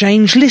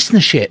 Exchange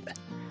listenership.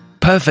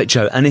 Perfect,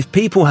 Joe. And if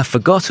people have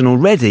forgotten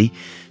already,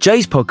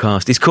 Jay's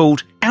podcast is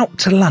called Out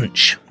to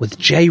Lunch with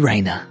Jay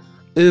Rayner.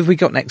 Who have we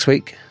got next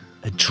week?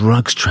 A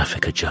drugs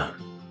trafficker, Joe.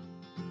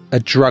 A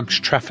drugs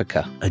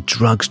trafficker. A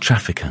drugs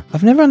trafficker.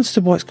 I've never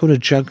understood why it's called a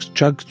drugs.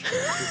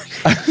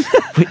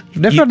 I've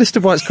never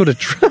understood why it's called a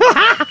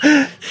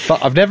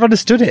but I've never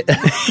understood it.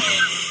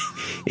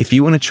 If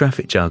you want to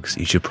traffic jugs,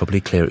 you should probably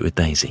clear it with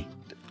Daisy.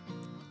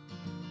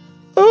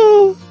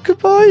 Oh,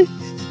 goodbye.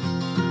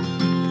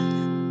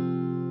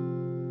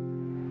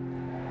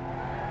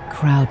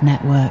 Crowd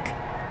Network,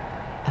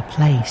 a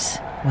place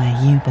where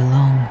you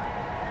belong.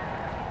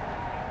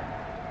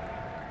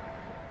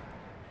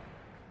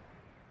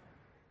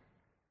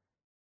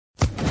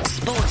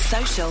 Sports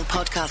Social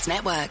Podcast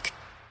Network.